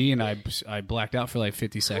down on a knee, and I blacked out for like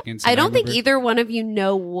 50 seconds. I and don't think remember- either one of you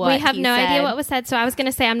know what We have he no idea said. what was said, so I was going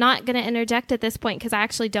to say I'm not going to interject at this point because I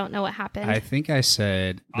actually don't know what happened. I think I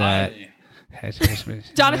said that.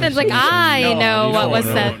 Jonathan's like, I know what was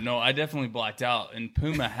said. No, I definitely blacked out. And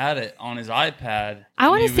Puma had it on his iPad. I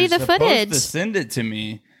wanna and he see was the supposed footage. To send it to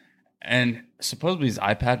me, and supposedly his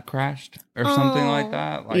iPad crashed or something like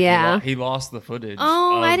that. Like Yeah. he lost the footage.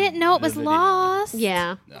 Oh, I of didn't know it the was video. lost.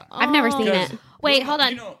 Yeah. I've never seen Because- it. Wait, hold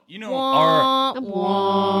on. You know, our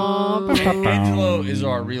Wah, wah. Angelo is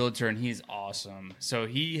our realtor, and he's awesome. So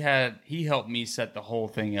he helped me set the whole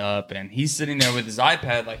thing up, and he's sitting there with his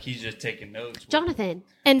iPad like he's just taking notes. Jonathan,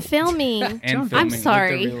 And filming. and I'm filming with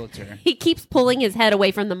sorry. the realtor. He keeps pulling his head away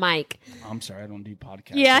from the mic. I'm sorry, I don't do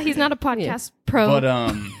podcasts. Yeah, every he's day. not a podcast pro.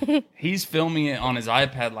 But he's filming it on his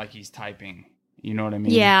iPad like he's typing. You know what I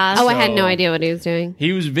mean? Yeah. Oh, I had So, no idea what he was doing.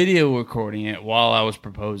 He was video recording it while I was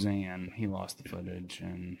proposing, and he lost the footage.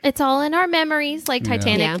 And It's all in our memories, like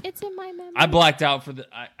Titanic. Yeah. It's in my memory. I blacked out for the.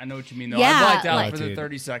 I know what you mean, though. Yeah, I blacked out like- for the Dude.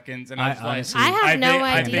 30 seconds, and I I was like, honestly- I have no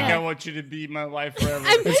I think idea. I want you to be my life forever.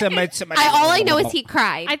 All I know is he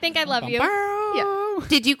cried. I think I love you. Yeah.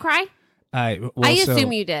 Did you cry? Well, I so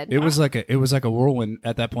assume you did. It was like a whirlwind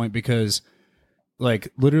at that point because,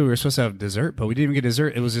 like, literally we were supposed to have dessert, but we didn't even get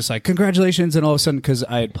dessert. It was just like congratulations, and all of a sudden, because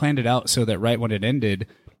I had planned it out so that right when it ended,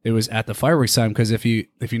 it was at the fireworks time. Because if you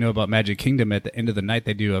know about Magic Kingdom, at the end of the night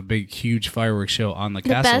they do a big, huge fireworks show on the The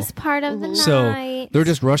castle. best part of the So night. they're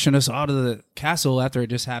just rushing us out of the castle after it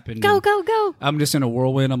just happened. Go, and go, go. I'm just in a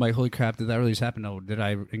whirlwind. I'm like, holy crap, did that really just happen? No, did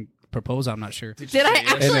I propose? I'm not sure. Did I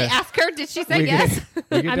actually And, ask her? Did she say We yes? get-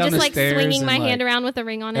 we get I'm down just the like stairs swinging and, my like, hand around with a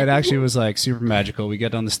ring on it. It actually was like super magical. We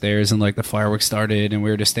got down the stairs and like the fireworks started, and we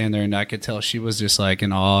were just standing there, and I could tell she was just like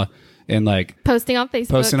in awe and like Posting on Facebook.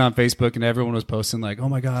 posting on Facebook, and everyone was posting like, "Oh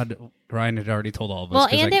my god, Ryan had already told all of us." Well,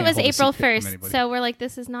 'cause I and it can't was hold a April secret from 1st. anybody. So we're like,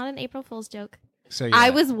 this is not an April Fool's joke. So, yeah. I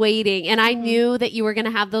was waiting, and I knew that you were going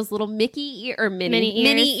to have those little Mickey ear or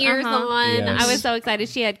mini ears uh-huh. on. Yes. I was so excited.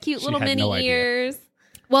 She had cute She little had mini no idea. ears.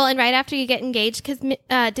 Well, and right after you get engaged, because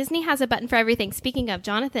Disney has a button for everything. Speaking of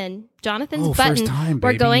Jonathan's Oh, button, first time,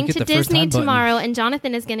 we're baby. going You to get the first Disney time button. tomorrow, and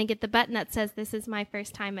Jonathan is going to get the button that says, "This is my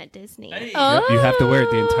first time at Disney." Hey. Yep, you have to wear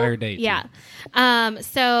it the entire day. too. Yeah.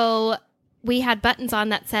 So we had buttons on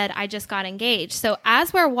that said, "I just got engaged." So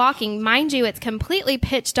as we're walking, mind you, it's completely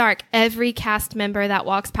pitch dark. Every cast member that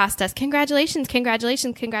walks past us, congratulations,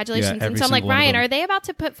 congratulations, congratulations. Yeah, and every so I'm like, single one of Ryan, them. are they about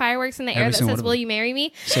to put fireworks in the air Every that single says, one of "Will them. you marry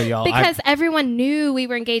me?" So y'all, Because everyone knew we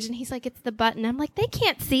were engaged, and he's like, "It's the button." I'm like, they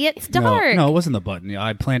can't see it. It's dark. No, it wasn't the button. Yeah,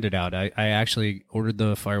 I planned it out. I actually ordered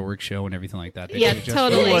the fireworks show and everything like that. They Yeah, did it just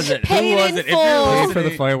totally. Who was it? Paid Who was in it? If full. you're Paid listening, for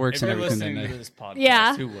the fireworks if and you're everything listening that to night. this podcast,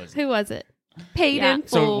 Yeah. who was it? Who was it? Paid Yeah. in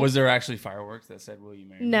So full. was there actually fireworks that said, "Will you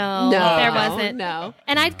marry me"? No, No, there wasn't. No.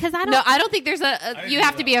 And because I don't. No, I don't think there's didn't you know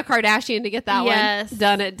have to that. be a Kardashian to get that Yes. one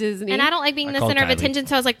done at Disney. And I don't like being I the called center of Kylie. attention,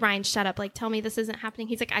 so I was like, Ryan, shut up. Like, tell me this isn't happening.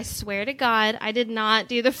 He's like, I swear to God, I did not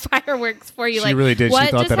do the fireworks for you. She like, really did. She what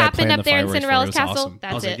thought just that I happened planned up the there in fireworks for her. Cinderella's It was castle? awesome. I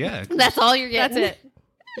That's was it. like, yeah. That's all you're That's getting. it.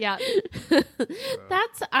 Yeah.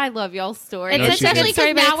 I love y'all's story. It's No, she especially did.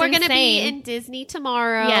 story, but now it's we're going to be insane. in Disney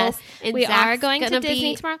tomorrow. Yes. and We Zach's are going to gonna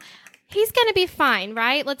Disney be- tomorrow. He's going to be fine,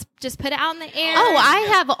 right? Let's just put it out in the air. Oh, I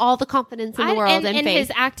have all the confidence in the world and in faith.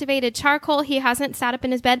 his activated charcoal, he hasn't sat up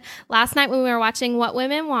in his bed. Last night when we were watching What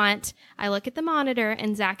Women Want, I look at the monitor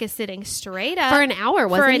and Zach is sitting straight up For an hour,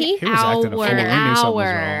 wasn't for an he? He was acting a fool. hour. We knew something was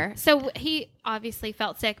hour. wrong. So he obviously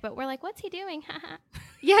felt sick, but we're like, what's he doing?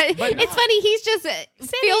 Yeah, it's funny. He's just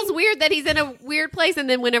feels weird that he's in a weird place. And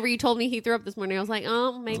then whenever you told me he threw up this morning, I was like,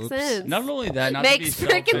 oh, makes Oops. sense. Not only that, not to Makes be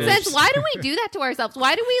freaking selfish. sense. Why do we do that to ourselves?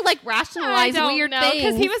 Why do we like rationalize weird things?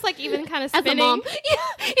 because he was like even kind of as a spinning. mom.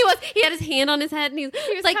 Yeah, he was. He had his hand on his head, and he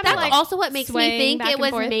was like, kinda, "That's like, also what makes me swaying think back it and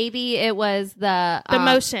was forth. maybe it was the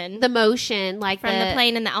motion. the motion, like From the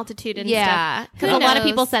plane and the altitude and Yeah, stuff. because Who a lot of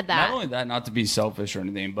knows? people said that. Not only that, not to be selfish or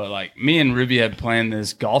anything, but like me and Ruby had planned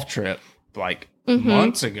this golf trip like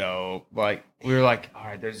months ago. Like we were like, all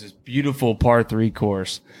right, there's this beautiful par 3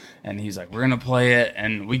 course, and he's like, we're gonna play it,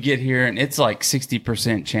 and we get here, and it's like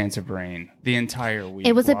 60% chance of rain the entire week.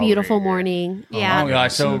 It was a while we're beautiful here. morning. Yeah. Oh my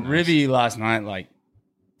gosh! So So nice. Ribby last night, like,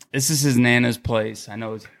 this is his Nana's place. I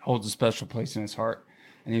know it holds a special place in his heart.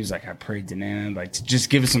 And he was like, I prayed to Nana, like, to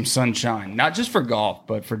just give us some sunshine, not just for golf,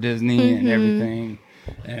 but for Disney and everything.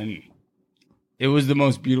 And it was the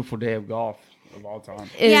most beautiful day of golf of all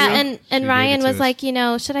time. Yeah, Is- and She gave Ryan it to was us. like,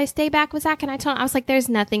 should I stay back with Zach? And I told him, I was like, there's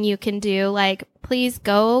nothing you can do. Like, please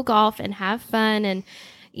go golf and have fun. And,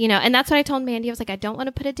 and that's what I told Mandy. I was like, I don't want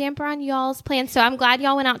to put a damper on y'all's plans. So I'm glad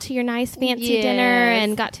y'all went out to your nice fancy dinner Yes.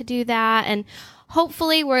 and got to do that. And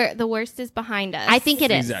hopefully the worst is behind us. I think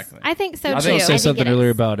it is. Exactly. I think so I too. was going to say I think something it earlier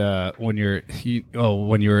is. about when you're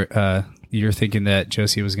thinking that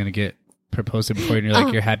Josie was going to get proposed to before, and you're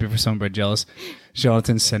like you're happy for someone but jealous.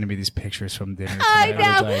 Jonathan's sending me these pictures from dinner. I tonight.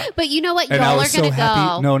 was know, like- but you know what? and I Y'all are was gonna so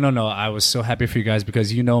happy. go. No. I was so happy for you guys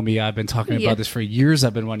because you know me. I've been talking Yeah. about this for years.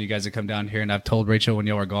 I've been wanting you guys to come down here, and I've told Rachel when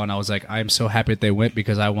y'all were gone, I was like, I'm so happy that they went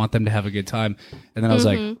because I want them to have a good time. And then I was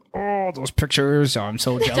like, oh, those pictures. I'm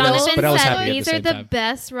so jealous. Jonathan but I was said happy these at the are same the time.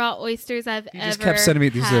 best raw oysters I've He ever just kept sending me,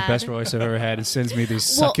 these are the had. best roast I've ever had, and sends me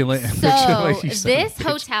these Well, succulent so like, you sent me this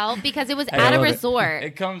pictures. hotel, because it was I at a love it. resort.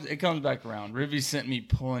 It comes back around. Ribby sent me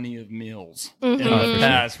plenty of meals Mm-hmm. in the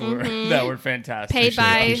past that were fantastic. Paid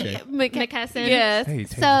by Appreciate McKesson. Yes. Hey, Tammy,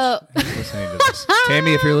 So if you're listening to this.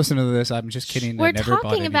 Tammy, if you're listening to this, I'm just kidding. I We're never bought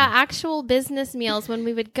talking any. about actual business meals when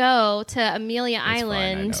we would go to Amelia It's fine, I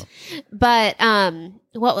Island. know. But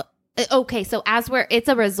Okay, so it's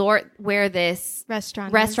a resort where this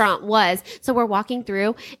restaurant was. So we're walking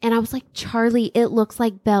through and I was like, Charlie, it looks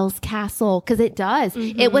like Belle's Castle. Cause it does.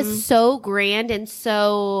 It was so grand and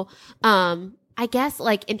so, I guess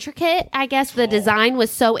like intricate. I guess the design was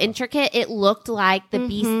so intricate. It looked like the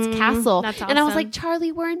Beast's castle. That's And I was awesome. like,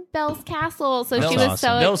 Charlie, we're in Belle's Castle. So That's she was awesome.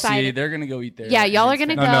 so They'll see. excited. They're gonna go eat there. Yeah, y'all are going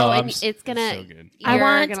to go I'm and s- it's going so to, good.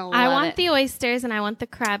 I want the oysters and I want the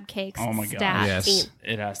crab cakes. Oh my God. stat. Yes.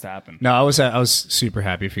 It has to happen. No, I was super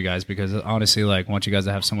happy for you guys because honestly, like, I want you guys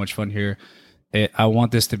to have so much fun here. I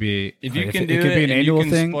want this to be If you like, can do it could be an and annual you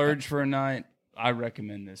can thing. splurge for a night, I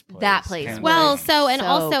recommend this place. That place. Hands Well, down. so and So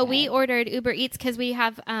also good. we ordered Uber Eats because we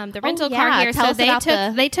have the rental yeah. car here. Tell So us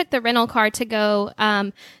about they took the rental car to go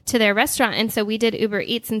to their restaurant, and so we did Uber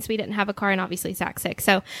Eats since we didn't have a car, and obviously Zach's sick.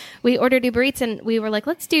 So we ordered Uber Eats, and we were like,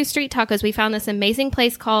 let's do street tacos. We found this amazing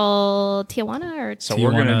place called Tijuana or so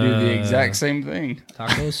we're gonna do the Tijuana- exact same thing.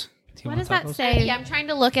 Tacos. what Tijuana does that tacos? say? Yeah, I'm trying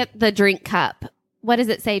to look at the drink cup. What does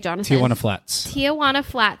it say, Jonathan? Tijuana Flats. Tijuana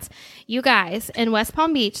Flats. You guys, in West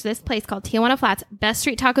Palm Beach, this place called Tijuana Flats, best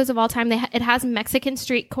street tacos of all time. It has Mexican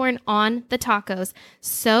street corn on the tacos.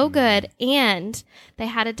 So good. And they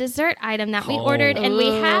had a dessert item that we ordered, and we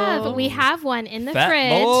have one in the Fat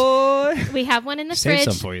fridge. boy. We have one in the Saved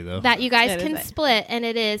fridge some for you, though. that you guys That is can it. split, and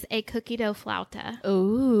it is a cookie dough flauta.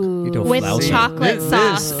 Ooh. You don't With flour. chocolate This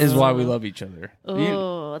sauce. is why we love each other. Ooh,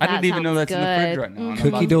 I didn't that even know sounds that's in the fridge good. right now. and I'm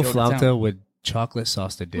about Cookie to dough go to flauta town. with chocolate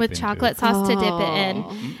sauce to dip With into. chocolate sauce to dip it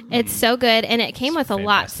in. It's so good. And it came with a lot.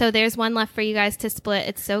 fantastic. So there's one left for you guys to split.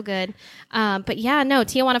 It's so good. But yeah, no,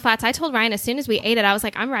 Tijuana Flats. I told Ryan as soon as we ate it, I was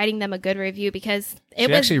like, I'm writing them a good review because it She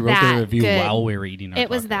was actually wrote that the review good. while we were eating our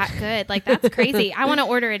It was tacos. that good. Like, that's crazy. I want to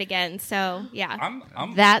order it again. So yeah.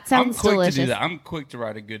 That sounds I'm quick to delicious. do that. I'm quick to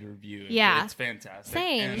write a good review. Yeah. It's fantastic.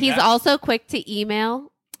 Same. And He's that's- also quick to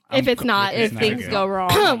email If it's not, if not things good. go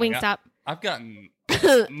wrong. Wingstop. I've gotten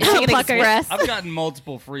Chicken Express. I've gotten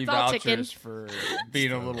multiple free all vouchers chicken. for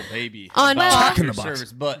being a little baby On about Jack in the customer Box.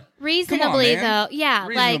 service, but Reasonably, Come on, though. Yeah.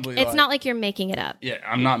 Reasonably, like, it's like- not like you're making it up. yeah,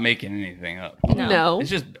 I'm not making anything up. No. It's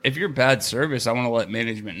just if you're bad service, I want to let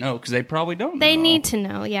management know because they probably don't. They know. need to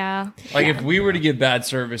know. Yeah. Like if we were to get bad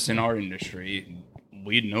service in our industry,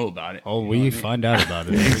 we'd know about it. Oh, You know we what I mean? find out about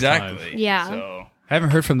it. every time. Exactly. Yeah. So I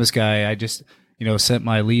haven't heard from this guy. I just, sent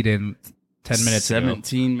my lead in 10 minutes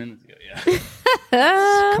 17 minutes ago. Yeah.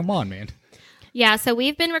 ago. Come on, man. Yeah, so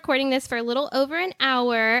we've been recording this for a little over an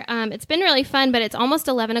hour. It's been really fun, but it's almost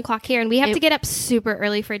 11 o'clock here, and we have to get up super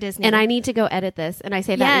early for Disney. And I need to go edit this. And I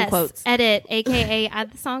say that yes, in quotes. edit, aka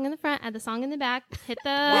add the song in the front, add the song in the back, hit the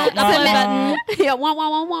upload button. Yeah, wah, wah,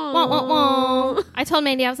 wah, wah. Wah, wah, wah. I told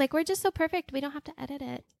Mandy, I was like, we're just so perfect, we don't have to edit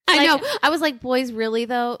it. I Like- know. I was like, boys, really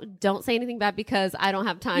though, don't say anything bad because I don't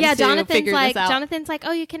have time Yeah, to figure this out. Jonathan's like,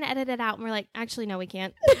 oh, you can edit it out, and we're like, actually, no, we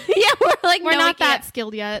can't. yeah, we're like, We're no, not we that can't.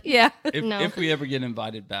 skilled yet. Yeah. No. If we ever get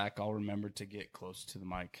invited back, I'll remember to get close to the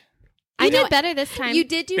mic. I know- did better this time. You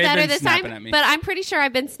did do They've better been this snapping time, at me. but I'm pretty sure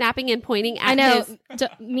I've been snapping and pointing at I know. his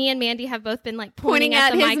Me and Mandy have both been like pointing pointing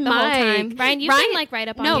at the his mic the whole time. Ryan, you've been like right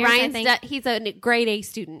up on no, yours, I Ryan's think. he's a grade A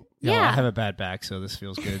student. No, Yeah. I have a bad back, so this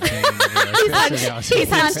feels good. He's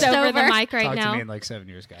hunched over the over. mic right Talk now. to me in like 7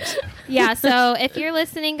 years, guys. Yeah, so if you're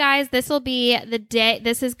listening, guys, this will be the day.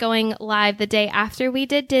 This is going live the day after we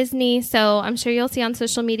did Disney. So I'm sure you'll see on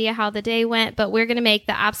social media how the day went, but we're going to make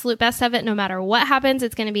the absolute best of it. No matter what happens,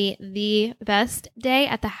 it's going to be the best day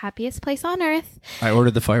at the happiest place on earth. I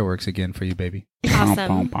ordered the fireworks again for you, baby.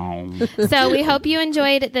 Awesome. So we hope you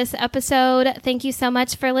enjoyed this episode. Thank you so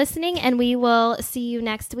much for listening, and we will see you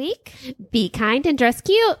next week. Be kind and dress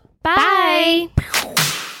cute. Bye.